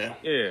 Yeah.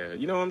 Yeah,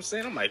 you know what I'm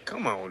saying? I'm like,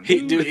 come on,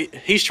 dude.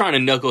 He's trying to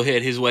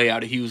knucklehead his way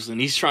out of Houston.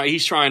 He's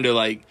trying to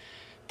like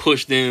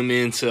push them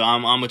into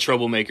I'm a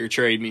troublemaker.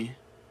 Trade me.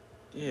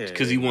 Yeah,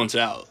 because he wants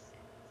out.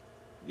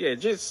 Yeah,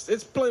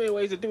 it's plenty of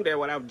ways to do that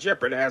without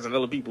jeopardizing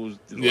other people's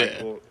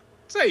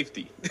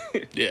safety.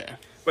 Yeah,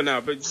 but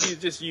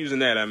just using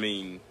that, I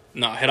mean,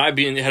 no. Had I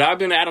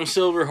been Adam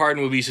Silver,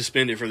 Harden would be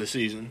suspended for the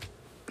season.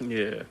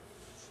 Yeah.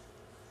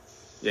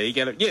 Yeah,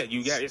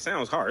 you got. It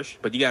sounds harsh,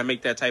 but you gotta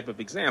make that type of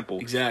example.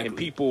 Exactly. And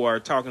people are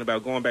talking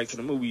about going back to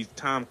the movies.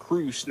 Tom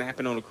Cruise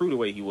snapping on the crew the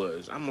way he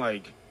was. I'm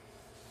like,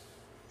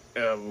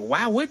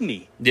 why wouldn't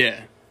he?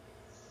 Yeah.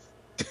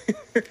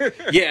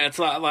 Yeah, it's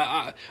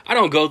like I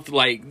don't go through,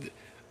 like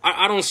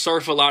I don't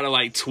surf a lot of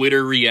like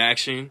Twitter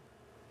reaction,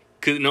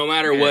 because no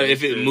matter what,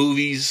 if it's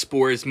movies,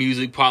 sports,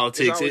 music,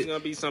 politics, it's always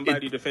gonna be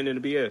somebody defending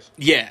the BS.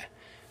 Yeah,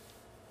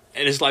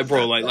 and it's like,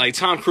 bro, like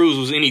Tom Cruise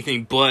was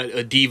anything but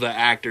a diva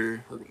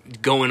actor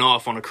going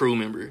off on a crew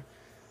member.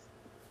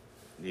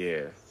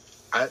 Yeah,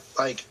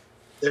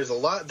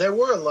 there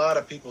were a lot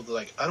of people that,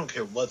 like, I don't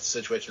care what the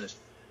situation is,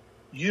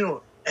 you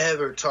don't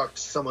ever talk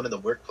to someone in the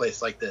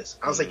workplace like this.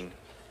 I was like,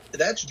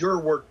 that's your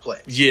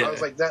workplace. Yeah. I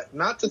was like, that,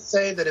 not to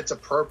say that it's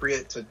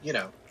appropriate to,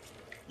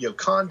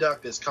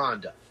 conduct is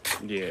conduct.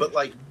 Yeah. But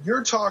like,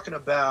 you're talking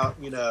about,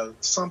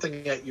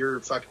 something at your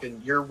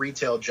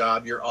retail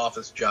job, your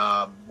office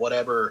job,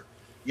 whatever,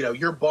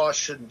 your boss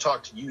shouldn't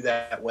talk to you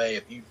that way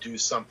if you do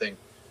something.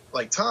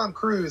 Like Tom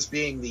Cruise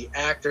being the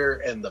actor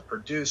and the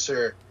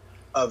producer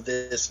of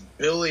this $1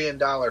 billion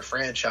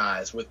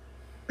franchise with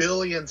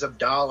billions of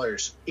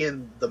dollars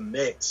in the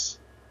mix.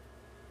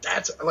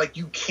 That's like,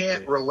 you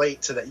can't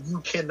relate to that.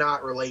 You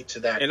cannot relate to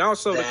that. And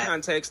also the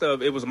context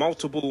of it was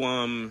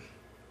multiple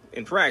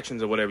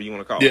infractions or whatever you want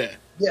to call it.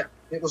 Yeah.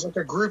 It was like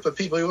a group of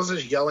people. He wasn't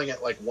just yelling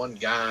at like one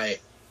guy,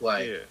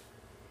 like,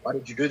 why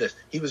did you do this?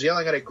 He was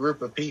yelling at a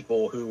group of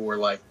people who were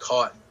like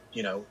caught,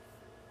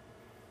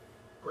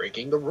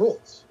 breaking the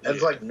rules. And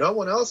it's like, no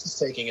one else is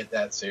taking it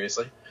that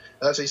seriously.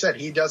 And that's what he said.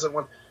 He doesn't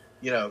want,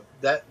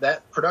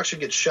 that production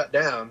gets shut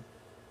down.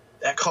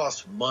 That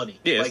costs money.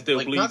 Yeah, it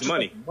still bleeds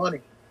money.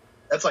 Money.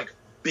 That's like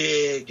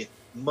big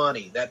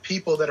money that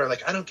people that are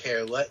like, I don't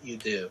care, let you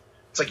do.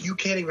 It's like, you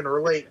can't even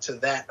relate to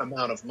that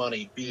amount of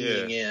money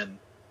being in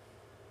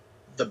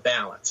the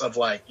balance of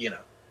like,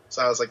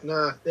 So I was like,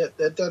 nah,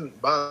 that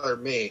doesn't bother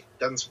me.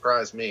 Doesn't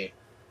surprise me.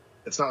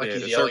 It's not like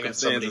he's yelling at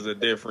somebody. The circumstances are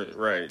different,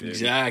 right?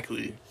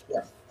 Exactly.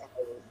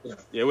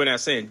 Yeah, we're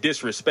not saying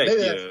disrespect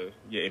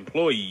your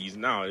employees.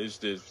 No, it's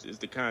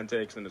the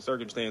context and the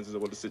circumstances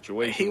of what the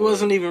situation. He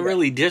wasn't even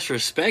really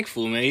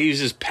disrespectful, man. He was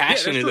just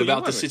passionate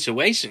about the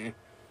situation.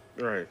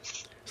 Right.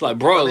 It's like,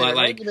 bro,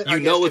 like you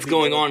know what's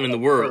going on in the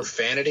world.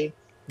 Profanity.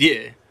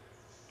 Yeah.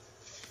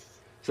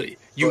 So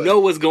you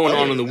know what's going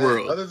on in the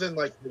world. Other than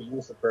like the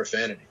use of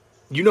profanity.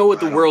 You know what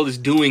the world is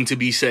doing to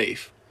be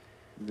safe.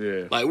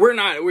 Yeah. Like we're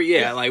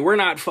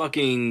not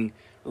fucking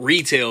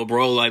retail,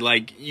 bro.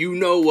 Like you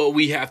know what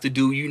we have to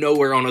do. You know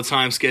we're on a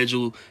time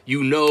schedule.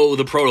 You know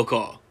the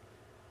protocol.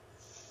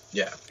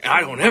 Yeah. And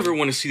I don't ever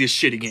want to see this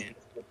shit again.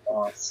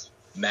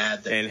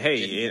 Mad. And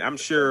hey, I'm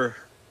sure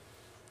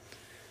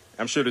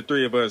the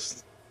three of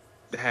us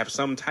have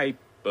some type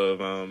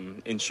of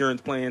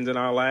insurance plans in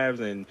our lives,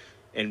 and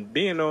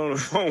being on the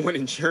phone with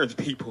insurance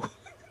people,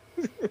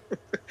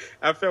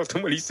 I felt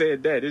when he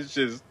said that, it's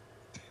just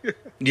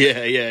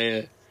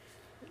yeah.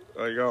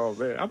 Like, oh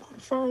man, I'm on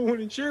the phone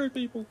with insurance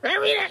people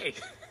every day.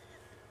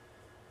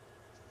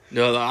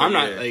 No, I'm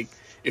not like,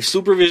 if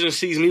supervision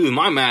sees me with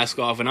my mask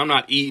off and I'm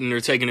not eating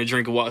or taking a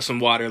drink of some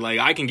water, like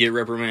I can get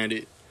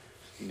reprimanded.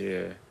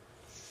 Yeah.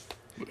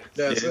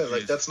 That's it.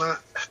 Like, that's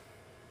not.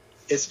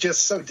 It's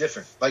just so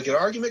different. Like, an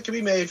argument can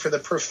be made for the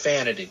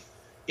profanity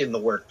in the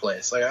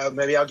workplace. Like,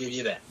 maybe I'll give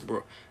you that.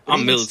 Bro,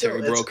 I'm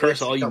military, still, bro.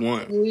 Curse all you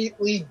want.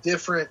 Completely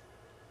different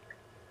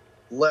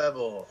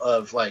level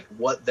of like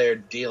what they're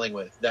dealing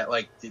with. That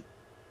like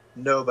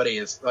nobody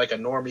is like a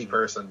normie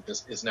person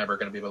just is never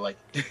going to be able to like.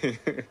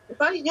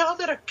 If I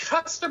yelled at a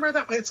customer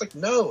that way, it's like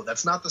no,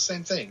 that's not the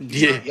same thing.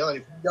 If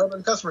you yelled at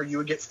a customer, you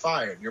would get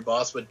fired. Your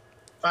boss would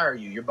fire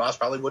you. Your boss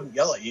probably wouldn't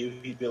yell at you.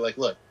 He'd be like,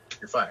 "Look,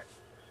 you're fired."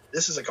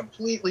 This is a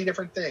completely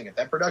different thing. If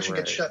that production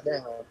gets shut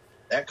down,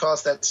 that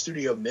costs that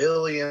studio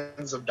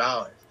millions of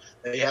dollars.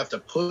 They have to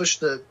push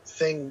the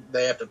thing.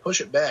 They have to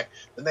push it back.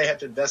 Then they have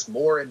to invest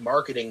more in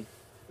marketing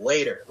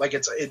later. Like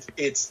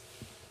it's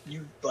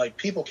you like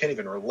people can't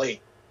even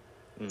relate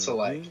to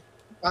like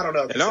I don't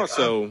know. And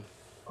also,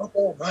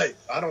 all night.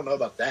 I don't know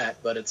about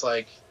that, but it's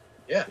like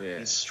yeah.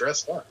 He's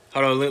stressed out.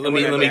 Hold on, let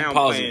me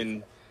pause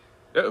it.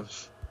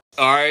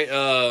 All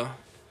right,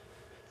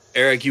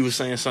 Eric, you were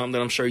saying something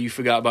that I'm sure you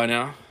forgot by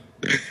now.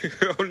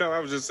 Oh no, I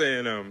was just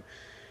saying,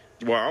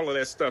 well, all of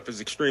that stuff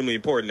is extremely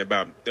important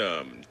about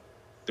the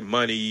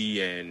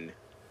money and,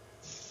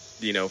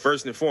 you know,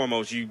 first and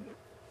foremost,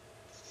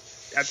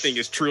 I think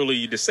it's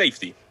truly the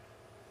safety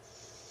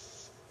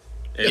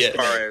as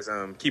far as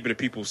keeping the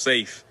people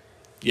safe.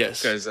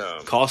 Yes, because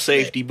call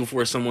safety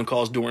before someone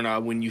calls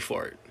doorknob when you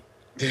fart.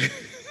 But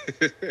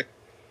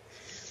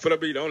I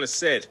mean, on a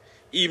set,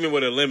 even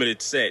with a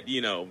limited set,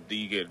 you know,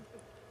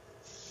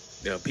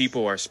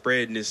 people are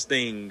spreading this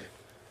thing.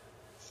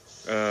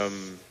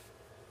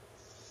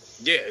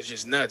 Yeah, it's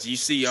just nuts. You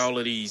see all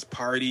of these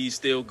parties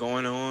still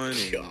going on,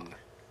 and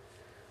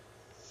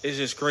it's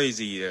just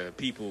crazy.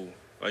 People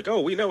like,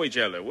 oh, we know each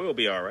other. We'll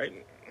be all right.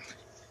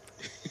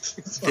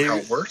 That's not how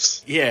it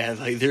works. Yeah,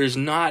 like there's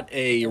not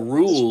a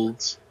rule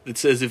that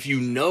says if you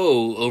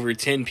know over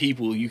 10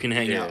 people, you can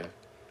hang out.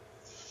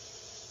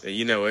 And,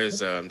 you know, there's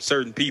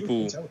certain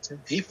people. 10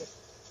 people.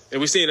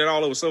 And we're seeing it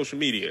all over social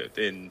media.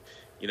 And,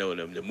 you know,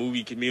 the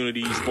movie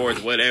community,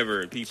 sports, whatever.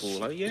 And people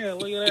like, yeah,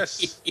 look at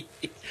us.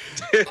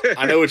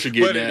 I know what you're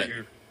getting at.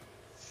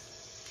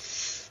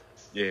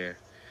 Yeah.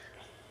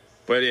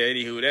 But yeah,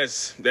 anywho,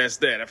 that's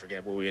that. I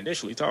forgot what we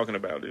initially talking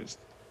about. Is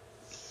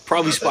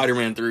probably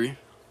Spider-Man 3.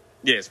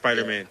 Yeah,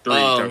 Spider-Man 3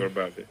 talking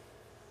about it.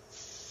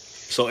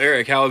 So,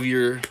 Eric, how have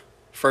your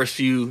first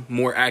few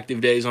more active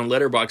days on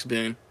Letterboxd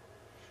been?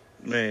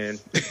 Man.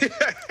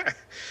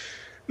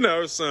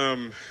 No, it's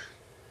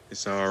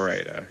all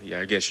right. Yeah,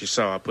 I guess you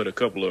saw I put a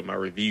couple of my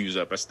reviews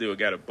up. I still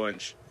got a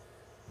bunch.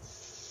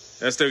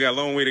 I still got a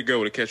long way to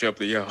go to catch up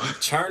to y'all.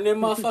 Turn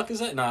them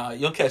motherfuckers up. Nah,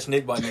 you'll catch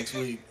Nick by next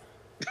week.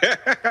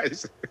 I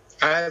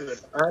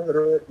haven't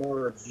read more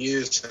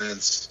reviews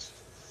since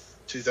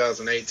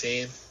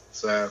 2018,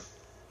 so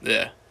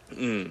yeah.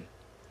 I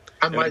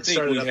might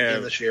start it up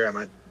again this year. I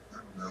don't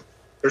know.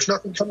 There's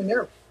nothing coming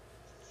out.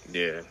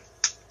 Yeah.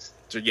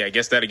 So yeah, I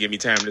guess that'll give me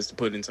time just to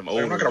put in some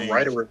old. I'm not going to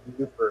write a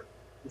review for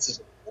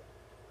this.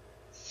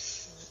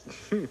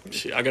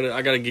 Shit, I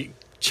gotta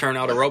churn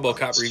out a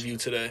RoboCop review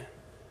today.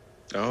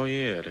 Oh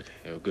yeah,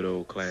 the good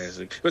old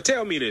classic. But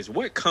tell me this: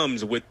 what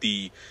comes with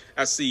the?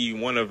 I see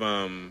one of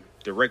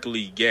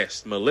directly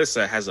guest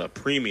Melissa has a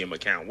premium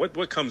account.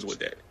 What comes with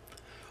that?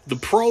 The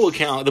pro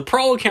account. The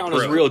pro account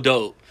is real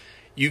dope.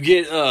 You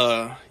get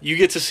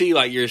to see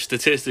like your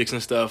statistics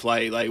and stuff,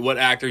 like what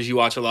actors you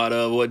watch a lot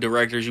of, what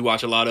directors you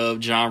watch a lot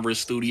of, genres,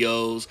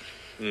 studios,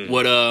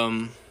 what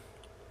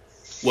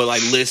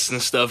like lists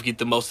and stuff get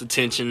the most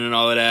attention and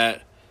all of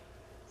that.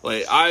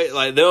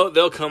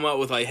 They'll come up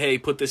with like, hey,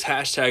 put this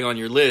hashtag on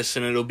your list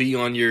and it'll be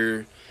on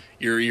your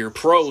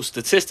pro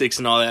statistics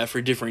and all that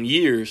for different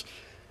years.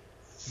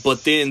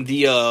 But then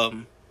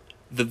the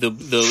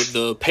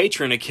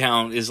patron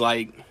account is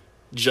like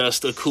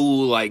just a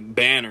cool like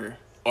banner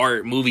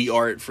movie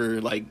art for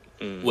like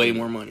way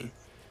more money.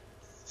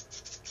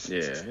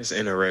 Yeah, it's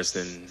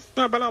interesting.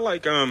 No, but I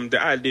like the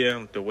idea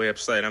of the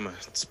website. I'm gonna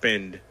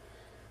spend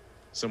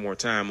some more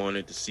time on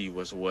it to see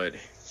what's what.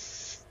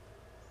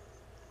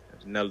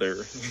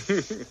 Another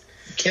you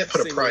can't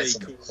put a price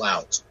on the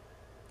clout.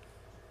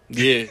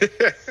 Yeah.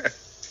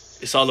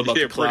 It's all about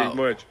the clout.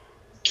 Pretty much. You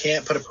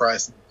can't put a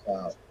price on the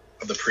clout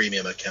of the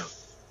premium account.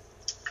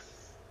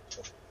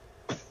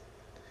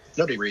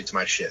 Nobody reads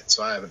my shit,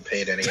 so I haven't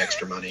paid any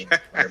extra money to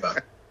worry about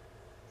it.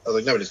 I was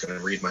like, nobody's going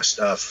to read my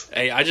stuff.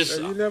 Hey, I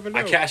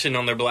cash in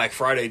on their Black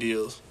Friday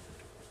deals.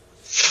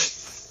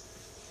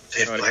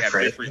 They have Black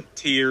Friday different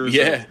tiers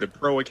of the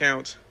pro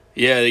account.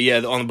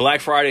 Yeah. On the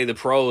Black Friday, the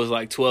pro is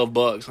like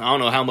 $12. I don't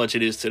know how much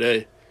it is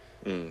today.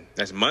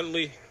 That's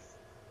monthly?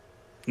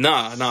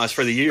 Nah, it's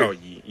for the year. Oh,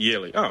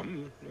 yearly. Oh,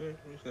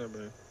 that's not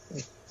bad.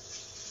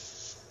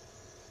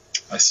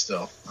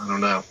 I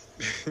don't know.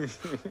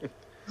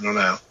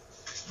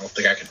 I don't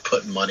think I could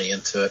put money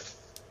into it.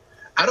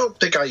 I don't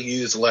think I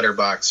use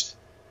Letterboxd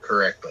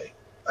correctly.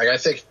 Like, I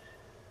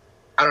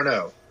don't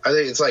know. I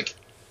think it's like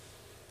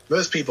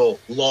most people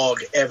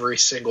log every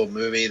single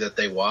movie that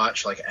they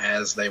watch, like,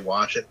 as they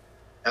watch it.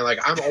 And, like,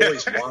 I'm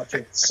always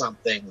watching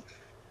something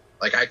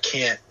Like I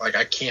can't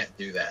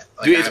do that.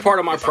 Like, Dude, it's part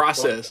of my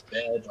process.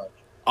 Bed, like,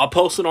 I'll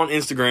post it on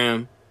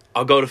Instagram.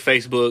 I'll go to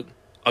Facebook.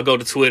 I'll go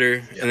to Twitter,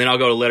 and then I'll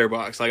go to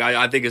Letterboxd. Like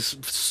I think it's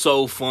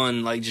so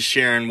fun, like just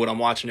sharing what I'm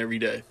watching every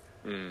day.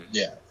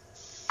 Yeah,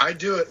 I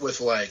do it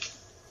with like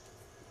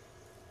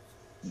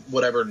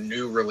whatever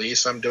new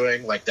release I'm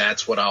doing. Like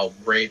that's what I'll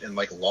rate and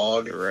like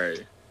log.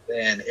 Right.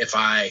 And if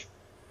I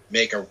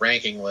make a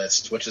ranking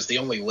list, which is the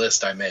only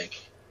list I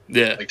make,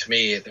 Yeah, like to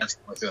me that's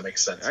the only thing that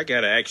makes sense. I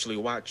gotta actually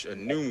watch a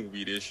new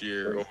movie this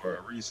year or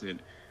a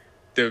recent.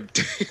 I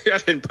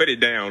didn't put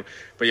it down,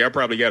 but y'all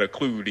probably got a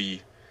clue.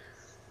 The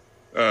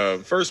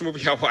first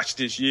movie I watched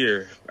this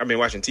year, I've been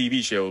watching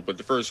TV shows, but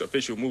the first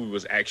official movie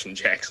was Action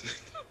Jackson.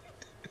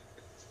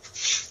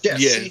 Yeah,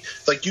 see,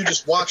 like you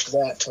just watched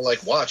that to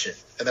like watch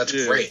it, and that's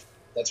great.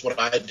 That's what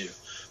I do.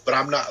 But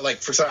I'm not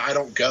like I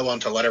don't go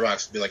onto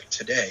Letterboxd and be like,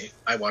 today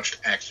I watched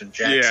Action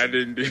Jackson. Yeah, I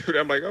didn't do it.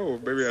 I'm like, oh,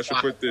 maybe I should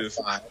put this.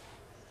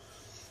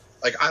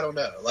 Like I don't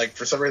know. Like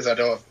for some reason I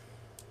don't.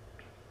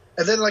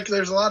 And then like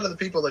there's a lot of the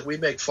people like we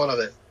make fun of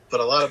it, but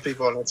a lot of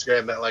people on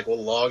Instagram that like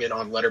will log it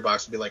on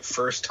Letterboxd and be like,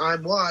 first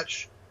time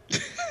watch. I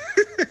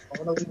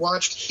finally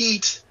watched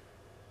Heat.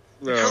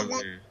 How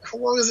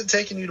long is it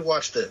taking you to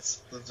watch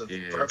this?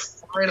 I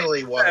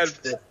finally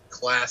watched this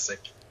classic.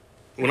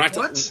 When I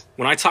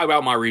talk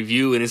about my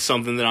review and it's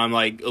something that I'm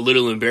like a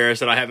little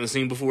embarrassed that I haven't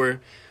seen before,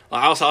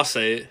 I'll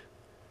say it.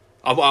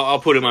 I'll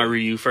put in my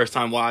review, first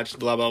time watch,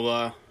 blah blah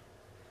blah.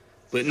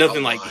 But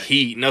nothing like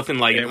Heat, nothing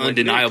like an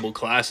undeniable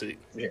classic.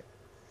 Yeah.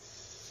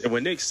 And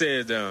when Nick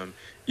said,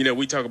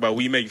 we talk about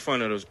we make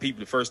fun of those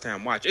people the first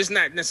time watch, it's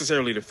not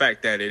necessarily the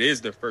fact that it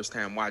is the first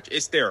time watch,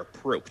 it's their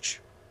approach.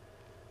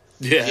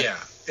 Yeah.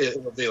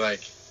 It will be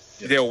like...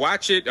 They'll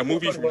watch it, a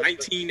movie from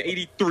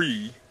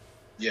 1983.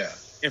 Yeah.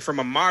 And from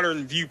a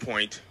modern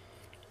viewpoint,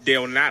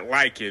 they'll not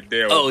like it.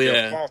 They'll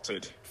fault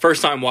it.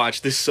 First time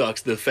watch, this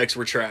sucks. The effects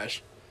were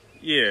trash.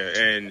 Yeah,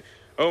 and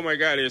oh my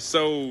God, it's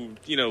so,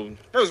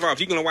 first of all, if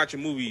you're going to watch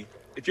movies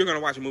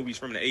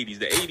from the 80s,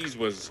 the 80s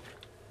was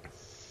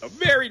a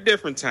very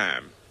different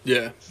time.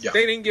 Yeah.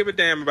 They didn't give a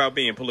damn about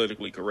being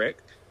politically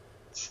correct.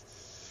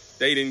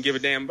 They didn't give a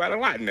damn about a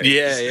lot in the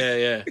 80s.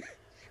 Yeah.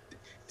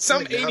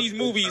 Some 80s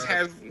movies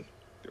have...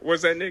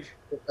 What's that, Nick?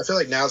 I feel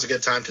like now's a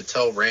good time to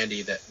tell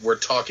Randy that we're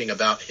talking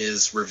about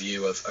his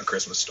review of A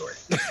Christmas Story.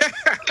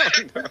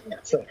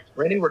 So,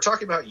 Randy, we're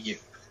talking about you.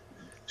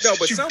 No,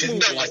 but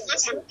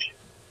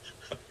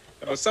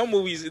some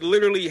movies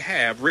literally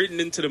have written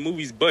into the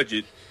movie's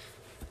budget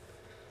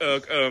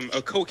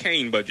a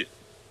cocaine budget.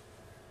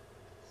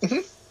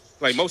 Mm-hmm.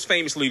 Like most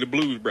famously, the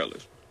Blues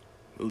Brothers.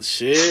 Well,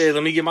 shit,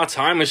 let me get my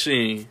time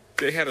machine.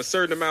 They had a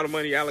certain amount of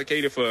money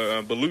allocated for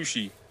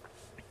Belushi.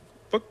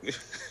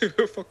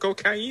 For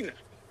cocaine.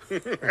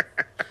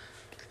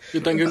 You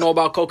think you know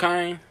about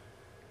cocaine?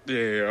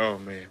 Yeah, oh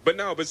man.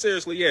 But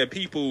seriously, yeah,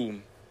 people,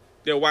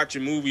 they'll watch a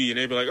movie and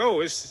they'll be like, oh,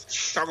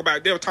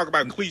 they'll talk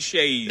about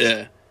cliches.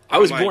 Yeah. I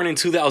was born in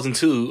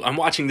 2002. I'm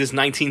watching this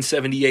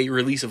 1978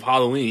 release of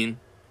Halloween.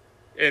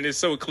 And it's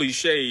so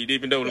cliched,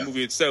 even though the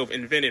movie itself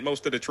invented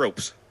most of the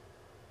tropes.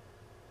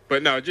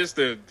 But no, just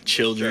the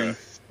children.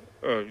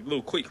 A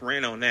little quick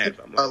rant on that.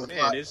 I'm like,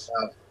 man, it's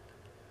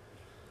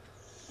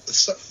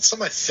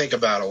something I think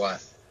about a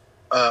lot.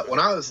 When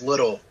I was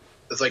little,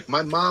 it's like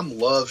my mom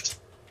loved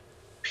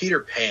Peter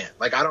Pan.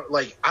 Like I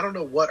don't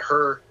know what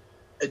her.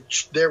 It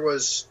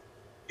was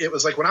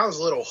like when I was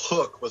little,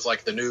 Hook was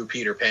like the new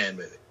Peter Pan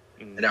movie,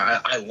 and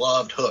I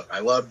loved Hook. I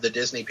loved the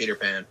Disney Peter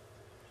Pan.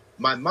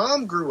 My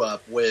mom grew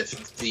up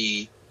with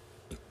the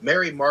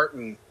Mary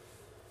Martin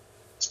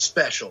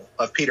special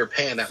of Peter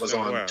Pan that was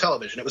on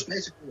television. It was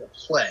basically a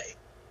play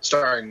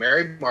starring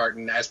Mary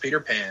Martin as Peter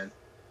Pan.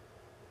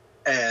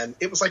 And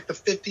it was like the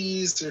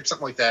 50s or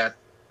something like that,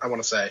 I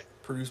want to say.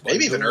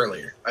 Maybe even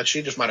earlier.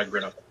 She just might have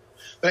grown up.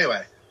 But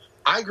anyway,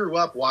 I grew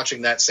up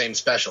watching that same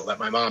special that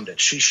my mom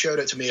did. She showed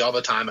it to me all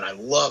the time, and I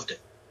loved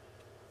it.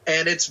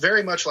 And it's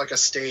very much like a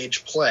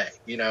stage play.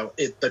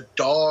 The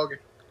dog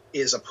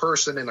is a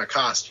person in a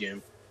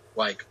costume,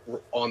 like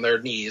on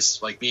their knees,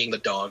 like being the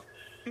dog.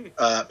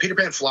 Peter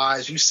Pan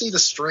flies. You see the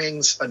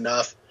strings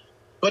enough,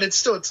 but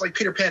it's like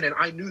Peter Pan, and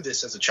I knew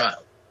this as a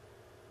child.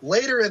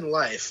 Later in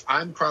life,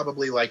 I'm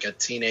probably like a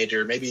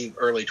teenager, maybe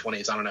early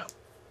 20s, I don't know.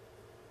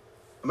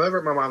 I'm over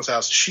at my mom's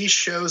house. She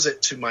shows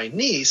it to my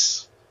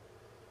niece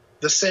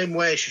the same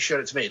way she showed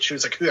it to me. She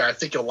was like, here, I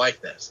think you'll like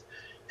this.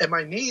 And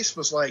my niece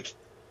was like,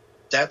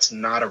 that's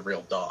not a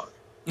real dog.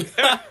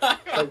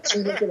 Like, she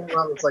looked at my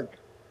mom and was like,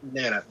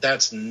 Nana,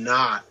 that's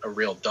not a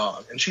real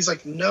dog. And she's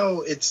like,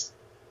 no, it's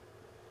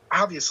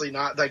obviously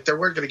not. Like, they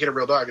weren't going to get a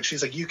real dog. And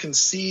she's like, you can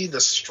see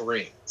the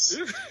strings.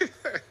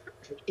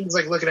 He's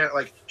like looking at it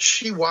like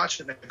she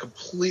watched it in a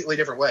completely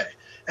different way.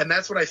 And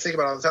that's what I think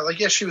about all the time. Like,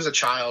 yes, she was a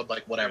child,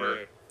 like whatever.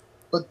 Yeah.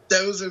 But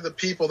those are the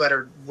people that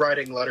are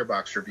writing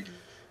Letterboxd reviews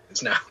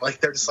now. Like,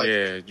 they're just like,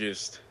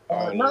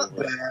 not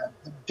bad.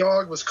 The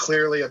dog was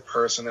clearly a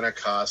person in a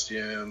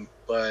costume,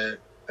 and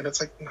it's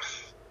like,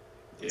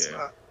 it's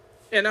not.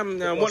 And I'm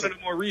one of the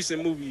more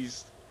recent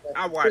movies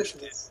I watched,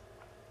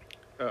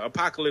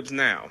 Apocalypse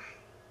Now.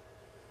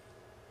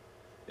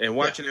 And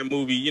watching that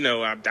movie, you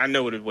know, I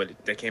know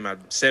that came out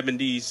in the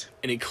 70s.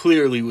 And it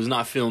clearly was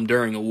not filmed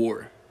during a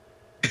war.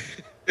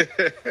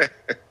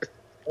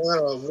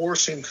 War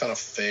seemed kind of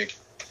fake.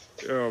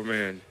 Oh,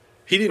 man.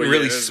 He didn't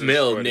really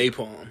smell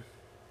napalm.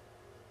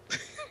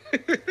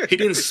 He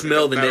didn't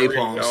smell the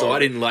napalm, really, so I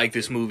didn't like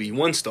this movie.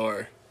 1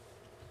 star.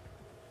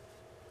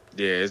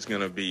 Yeah, it's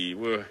going to be...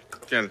 We're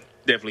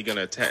definitely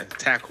going to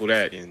tackle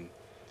that and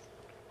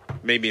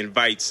maybe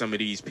invite some of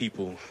these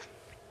people.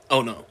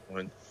 Oh, no.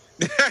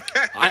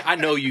 I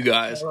know you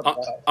guys.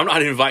 I'm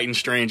not inviting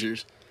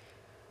strangers.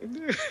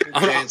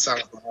 Jane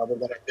sounded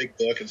like a big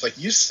book. It's like,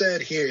 you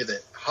said here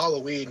that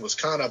Halloween was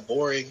kind of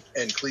boring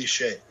and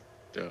cliche.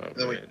 Oh,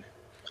 then man.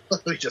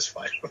 we just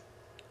fight them.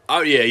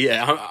 Oh,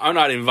 yeah. I'm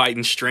not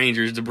inviting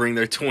strangers to bring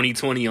their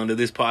 2020 onto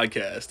this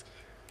podcast.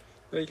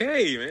 Like,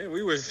 hey, man,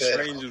 we were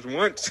strangers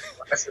once.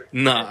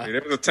 Nah.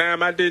 There was a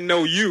time I didn't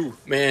know you.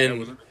 Man. That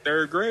was in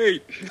 3rd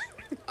grade.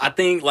 I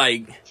think,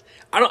 like...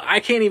 I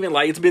can't even,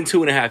 like, it's been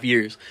 2.5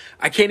 years.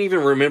 I can't even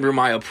remember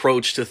my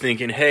approach to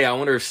thinking, hey, I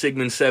wonder if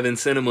Sigmund 7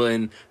 Cinema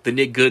and the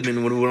Nick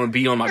Goodman would want to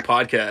be on my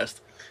podcast.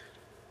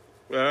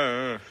 You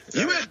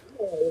had,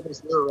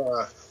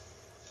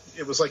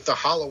 it was like the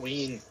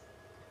Halloween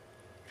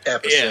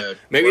episode. Yeah,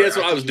 maybe that's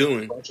what I was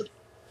doing.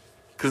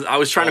 Because I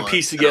was trying to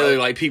piece together,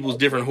 like, people's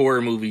different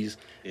horror movies.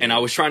 Yeah. And I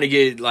was trying to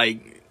get,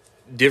 like,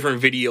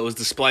 different videos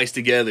to splice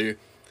together.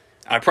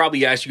 I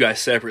probably asked you guys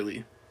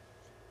separately.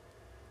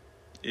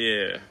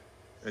 Yeah.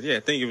 Yeah, I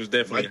think it was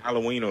definitely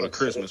Halloween or the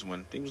Christmas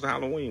one. I think it was the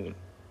Halloween one.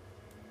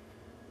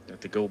 Have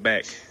to go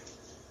back.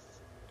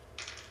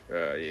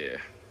 Yeah.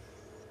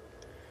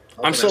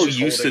 I'm so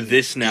used to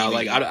this now.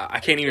 Like, I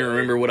can't even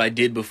remember what I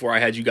did before I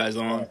had you guys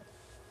on.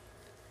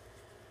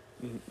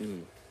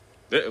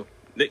 Uh-oh.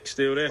 Nick's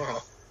still there.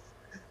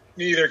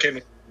 Neither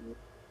can...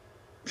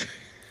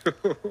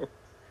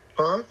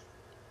 Huh?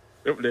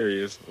 Oh, there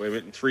he is. Wait a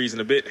minute, freezing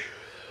a bit.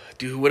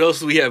 Dude, what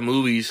else do we have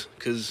movies?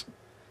 Because...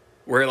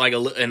 we're at like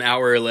an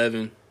hour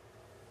 11.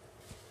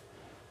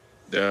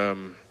 I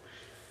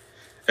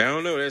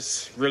don't know.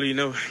 That's really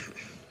no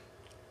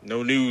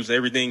news.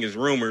 Everything is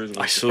rumors.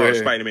 I swear.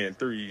 Spider-Man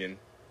 3 and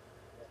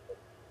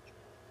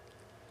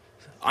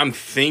I'm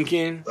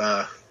thinking.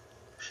 Yeah,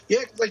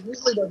 like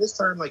usually by this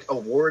time, like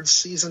awards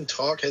season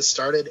talk has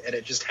started, and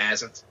it just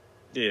hasn't.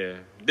 Yeah.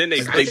 Then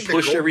they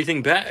pushed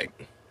everything back.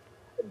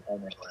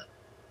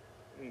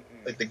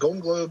 Like the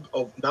Golden Globe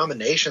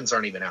nominations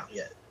aren't even out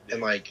yet,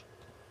 and like.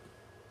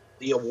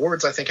 The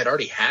awards, I think, had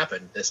already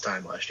happened this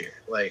time last year.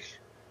 Like,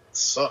 it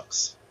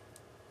sucks.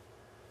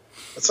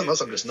 That's something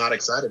else I'm just not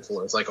excited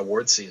for. It's like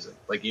awards season.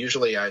 Like,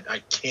 usually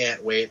I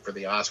can't wait for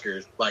the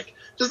Oscars. Like,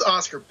 just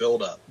Oscar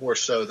build-up more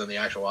so than the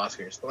actual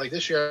Oscars. But, like,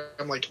 this year,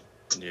 I'm like...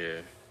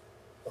 Yeah.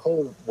 The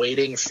whole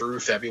waiting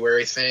through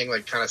February thing,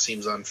 like, kind of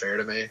seems unfair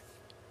to me.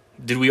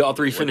 Did we all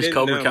 3 finish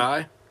Cobra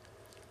Kai?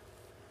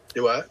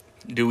 Do what?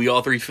 Do we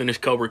all 3 finish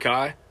Cobra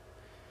Kai?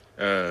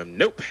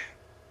 Nope.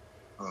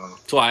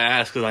 That's why I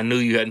asked, because I knew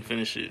you hadn't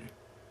finished it.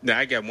 No,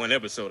 I got 1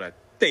 episode. I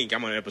think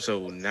I'm on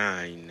episode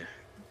 9.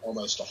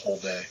 Almost a whole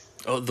day.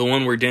 Oh, the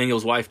one where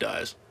Daniel's wife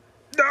dies.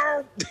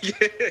 No!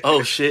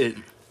 Oh, shit.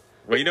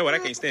 Well, you know what? I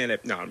can't stand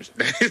that. No, I'm just...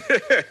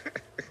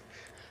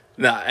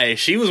 Nah, hey,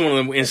 she was one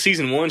of them... In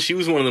season 1, she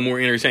was one of the more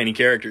entertaining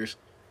characters.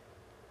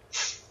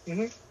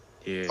 Mm-hmm.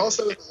 Yeah.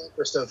 Also, in the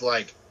interest of,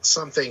 like,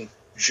 something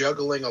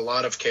juggling a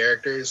lot of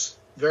characters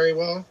very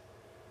well,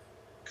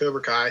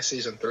 Cobra Kai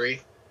season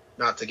 3...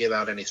 Not to give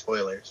out any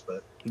spoilers,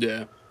 but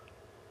yeah,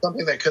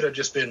 something that could have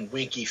just been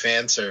winky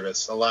fan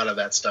service. A lot of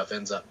that stuff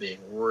ends up being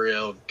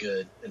real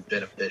good and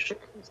beneficial.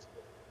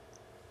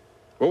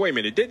 Well, wait a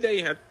minute. Did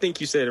they? I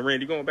think you said,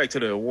 Randy, going back to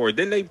the award.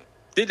 Did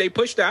they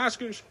push the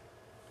Oscars?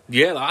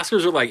 Yeah, the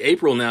Oscars are like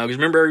April now. Because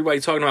remember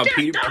everybody talking about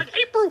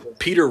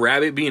Peter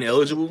Rabbit being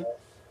eligible.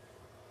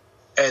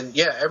 And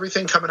yeah,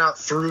 everything coming out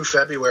through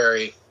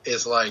February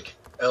is like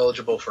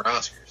eligible for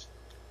Oscars.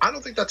 I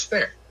don't think that's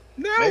fair.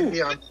 No. Maybe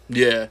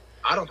yeah.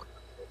 I don't.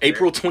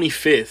 April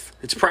 25th.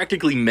 It's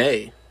practically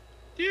May.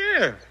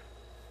 Yeah.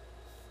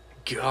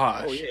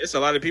 Gosh. Oh yeah, it's a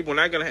lot of people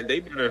not gonna have.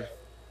 They better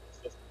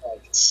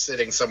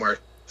sitting somewhere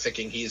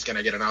thinking he's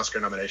gonna get an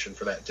Oscar nomination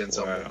for that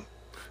Denzel movie.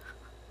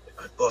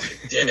 I fucking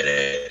did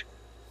it.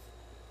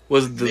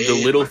 Was the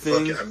little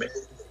thing?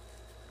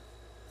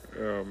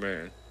 Oh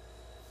man.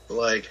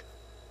 Like,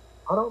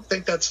 I don't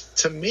think that's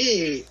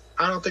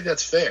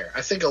fair.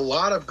 I think a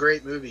lot of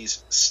great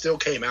movies still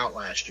came out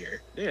last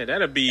year. Yeah,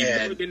 that'd be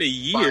more than a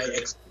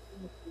year.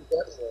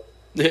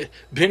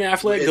 Ben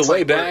Affleck, The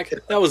Way Back,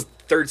 that was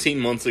 13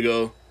 months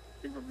ago.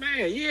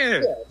 Man,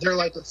 yeah. They're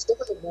like, instead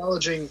of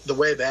acknowledging The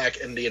Way Back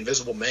and The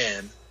Invisible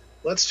Man,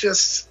 let's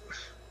just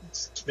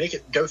make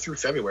it go through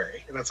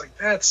February. And it's like,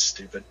 that's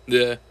stupid.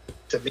 Yeah.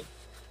 To me.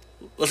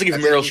 Let's give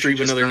Meryl Streep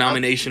another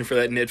nomination for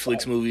that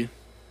Netflix movie.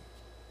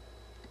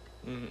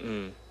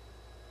 Mm-mm.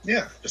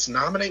 Yeah, just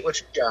nominate what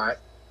you got.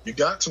 You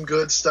got some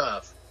good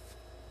stuff.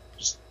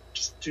 Just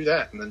do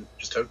that, and then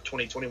just hope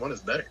 2021 is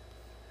better.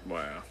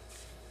 Wow.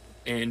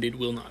 And it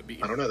will not be.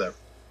 I don't know, though.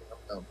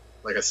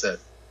 Like I said,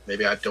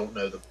 maybe I don't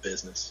know the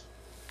business.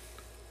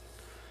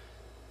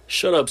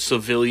 Shut up,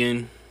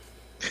 civilian.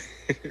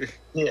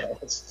 Yeah,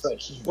 it's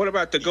like What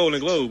about the Golden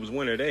Globes?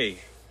 When are they?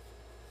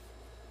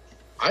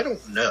 I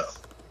don't know.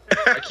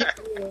 I keep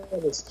hearing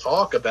all this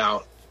talk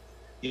about,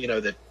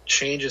 the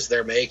changes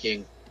they're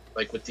making,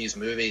 like with these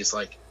movies.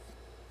 Like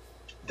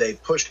they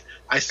pushed.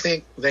 I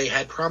think they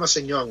had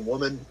Promising Young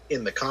Woman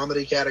in the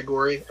comedy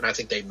category, and I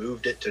think they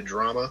moved it to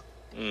drama.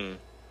 Mm.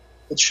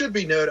 It should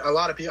be noted. A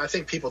lot of people, I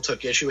think, people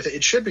took issue with it.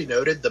 It should be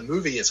noted. The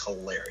movie is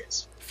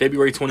hilarious.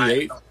 February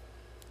 28th.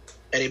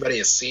 Anybody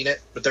has seen it,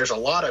 but there's a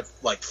lot of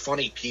like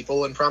funny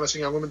people in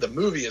Promising Young Woman. The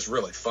movie is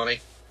really funny.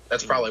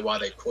 That's probably why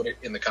they put it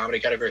in the comedy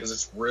category, because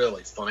it's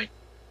really funny.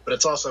 But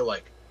it's also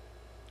like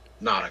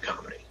not a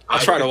comedy. I'll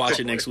try to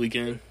watch it next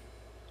weekend.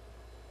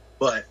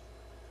 But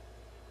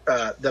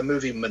the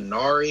movie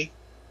Minari,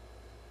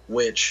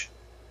 which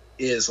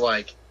is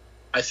like,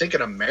 I think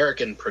an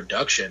American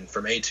production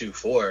from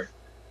A24,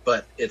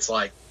 but it's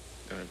like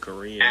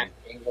Korean, half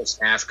English,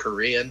 half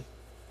Korean,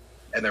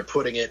 and they're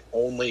putting it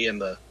only in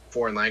the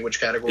foreign language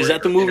category. Is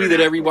that the movie that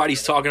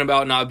everybody's talking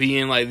about not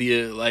being like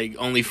the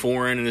only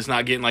foreign, and it's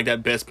not getting like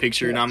that Best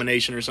Picture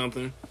nomination or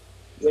something?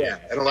 Yeah,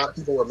 and a lot of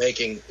people were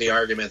making the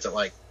argument that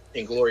like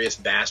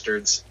Inglourious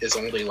Bastards is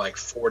only like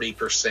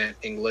 40%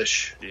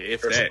 English. Yeah,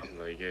 if that, something.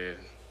 like, yeah.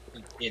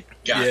 It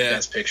got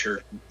Best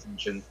Picture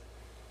attention.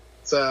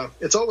 So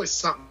it's always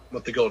something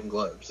with the Golden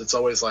Globes. It's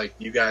always like,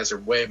 you guys are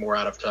way more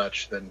out of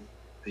touch than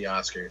the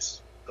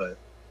Oscars. But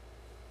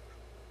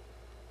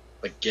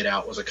like Get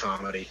Out was a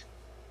comedy.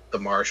 The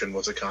Martian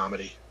was a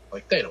comedy.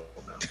 Like, they don't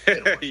know. They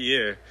don't know.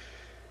 Yeah.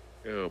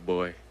 Oh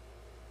boy.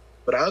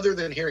 But other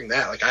than hearing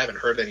that, like, I haven't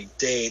heard any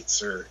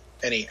dates or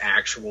any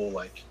actual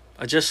like.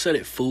 I just said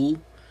it,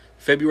 fool.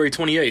 February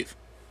 28th.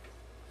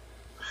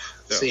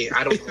 See,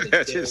 I don't know any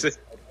dates.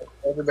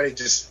 Everybody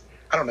just,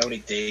 I don't know any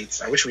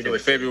dates. I wish we knew it.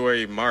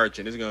 February, March,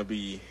 and it's going to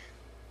be,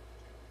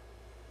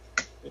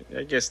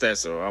 I guess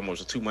that's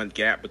almost a 2-month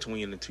gap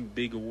between the two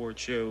big award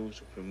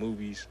shows for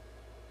movies.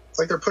 It's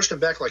like they're pushing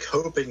back, like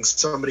hoping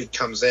somebody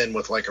comes in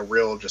with like a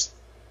real just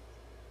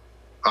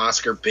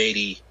Oscar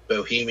baity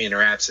Bohemian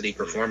Rhapsody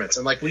performance.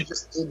 And like, we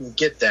just didn't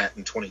get that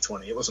in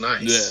 2020. It was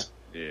nice.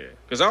 Yeah.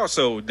 Because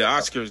also the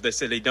Oscars, they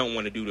said they don't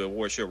want to do the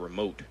award show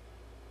remote.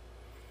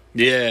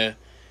 Yeah.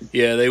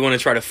 Yeah, they want to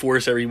try to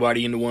force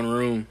everybody into one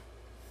room.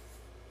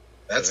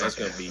 That's not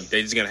going to be,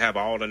 they're just going to have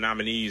all the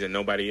nominees and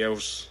nobody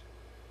else.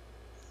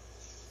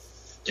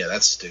 Yeah,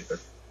 that's stupid.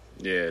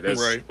 Yeah,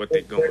 that's right. What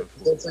they're going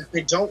for. It's like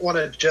they don't want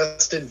to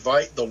just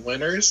invite the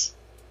winners,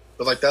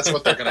 but like that's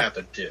what they're going to have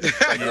to do.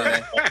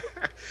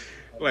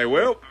 Like,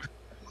 well,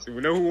 we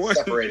know who won.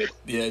 Separated.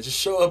 Yeah, just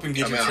show up and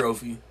get your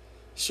trophy.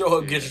 Show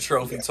up, get your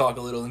trophy, talk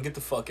a little, and get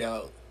the fuck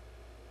out.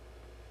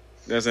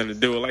 That's going to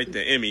do it like the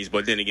Emmys,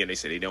 but then again, they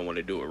said they don't want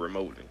to do it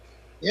remotely.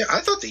 Yeah, I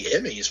thought the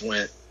Emmys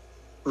went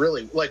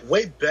really, like,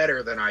 way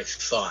better than I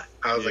thought.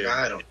 I was like,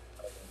 I don't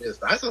know.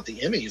 I thought the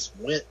Emmys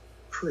went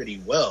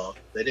pretty well.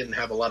 They didn't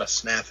have a lot of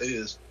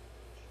snafus.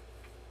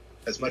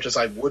 As much as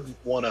I wouldn't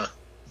want to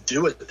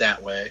do it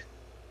that way.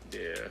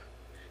 Yeah.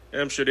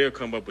 And I'm sure they'll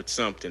come up with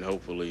something,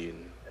 hopefully.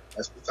 And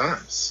that's the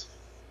times.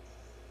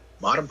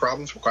 Modern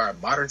problems require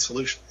modern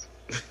solutions.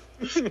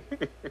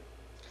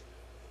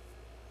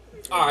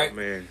 All right,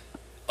 man.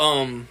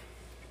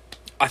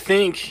 I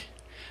think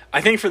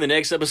for the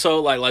next episode,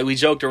 like we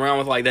joked around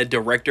with like that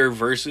director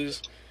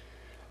versus.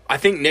 I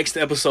think next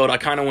episode I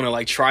kind of want to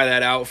like try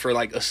that out for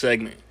like a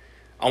segment.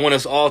 I want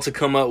us all to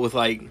come up with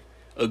like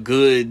a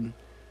good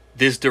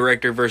this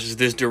director versus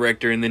this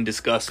director and then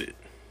discuss it.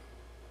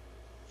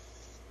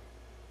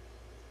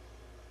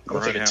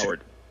 Ron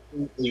Howard.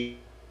 The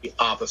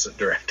opposite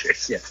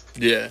directors. Yeah.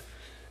 Yeah.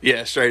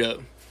 Yeah. Straight up.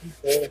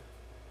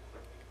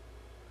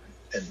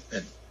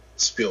 And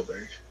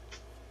Spielberg.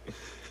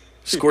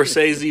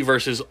 Scorsese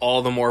versus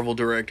all the Marvel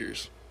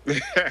directors.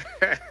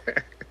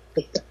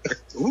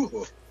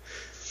 Ooh.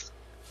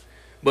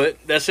 But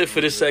that's it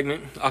for this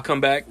segment. I'll come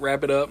back,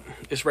 wrap it up.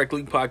 It's Rec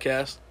League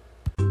Podcast.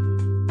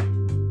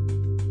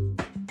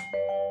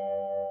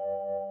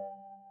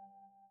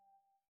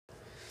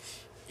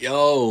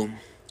 Yo,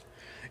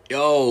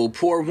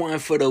 pour one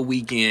for the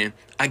weekend.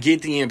 I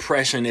get the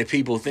impression that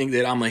people think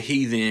that I'm a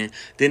heathen.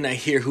 Then they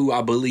hear who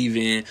I believe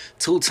in.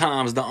 2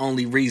 times the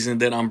only reason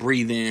that I'm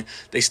breathing.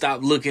 They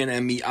stop looking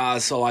at me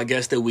odd, so I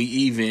guess that we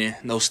even.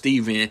 No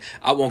Steven,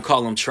 I won't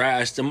call them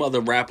trash. Them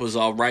other rappers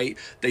alright.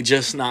 They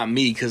just not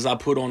me, cause I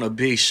put on a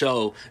big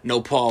show.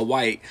 No Paul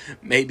White.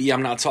 Maybe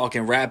I'm not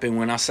talking rapping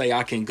when I say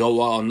I can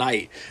go all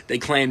night. They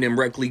claim them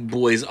Rec League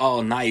boys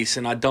all nice,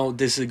 and I don't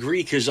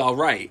disagree cause y'all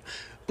right.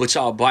 But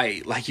y'all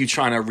bite like you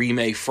trying to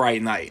remake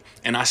Fright Night.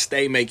 And I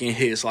stay making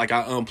hits like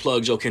I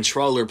unplugged your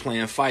controller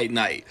playing Fight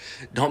Night.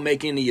 Don't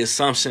make any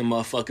assumption,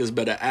 motherfuckers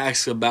better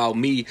ask about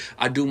me.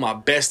 I do my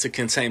best to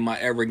contain my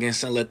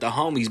arrogance and let the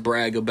homies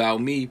brag about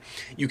me.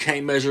 You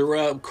can't measure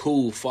up?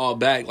 Cool, fall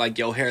back like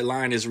your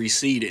hairline is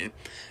receding.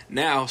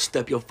 Now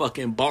step your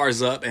fucking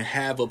bars up and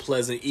have a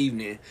pleasant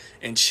evening.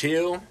 And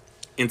chill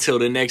until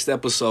the next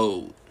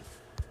episode.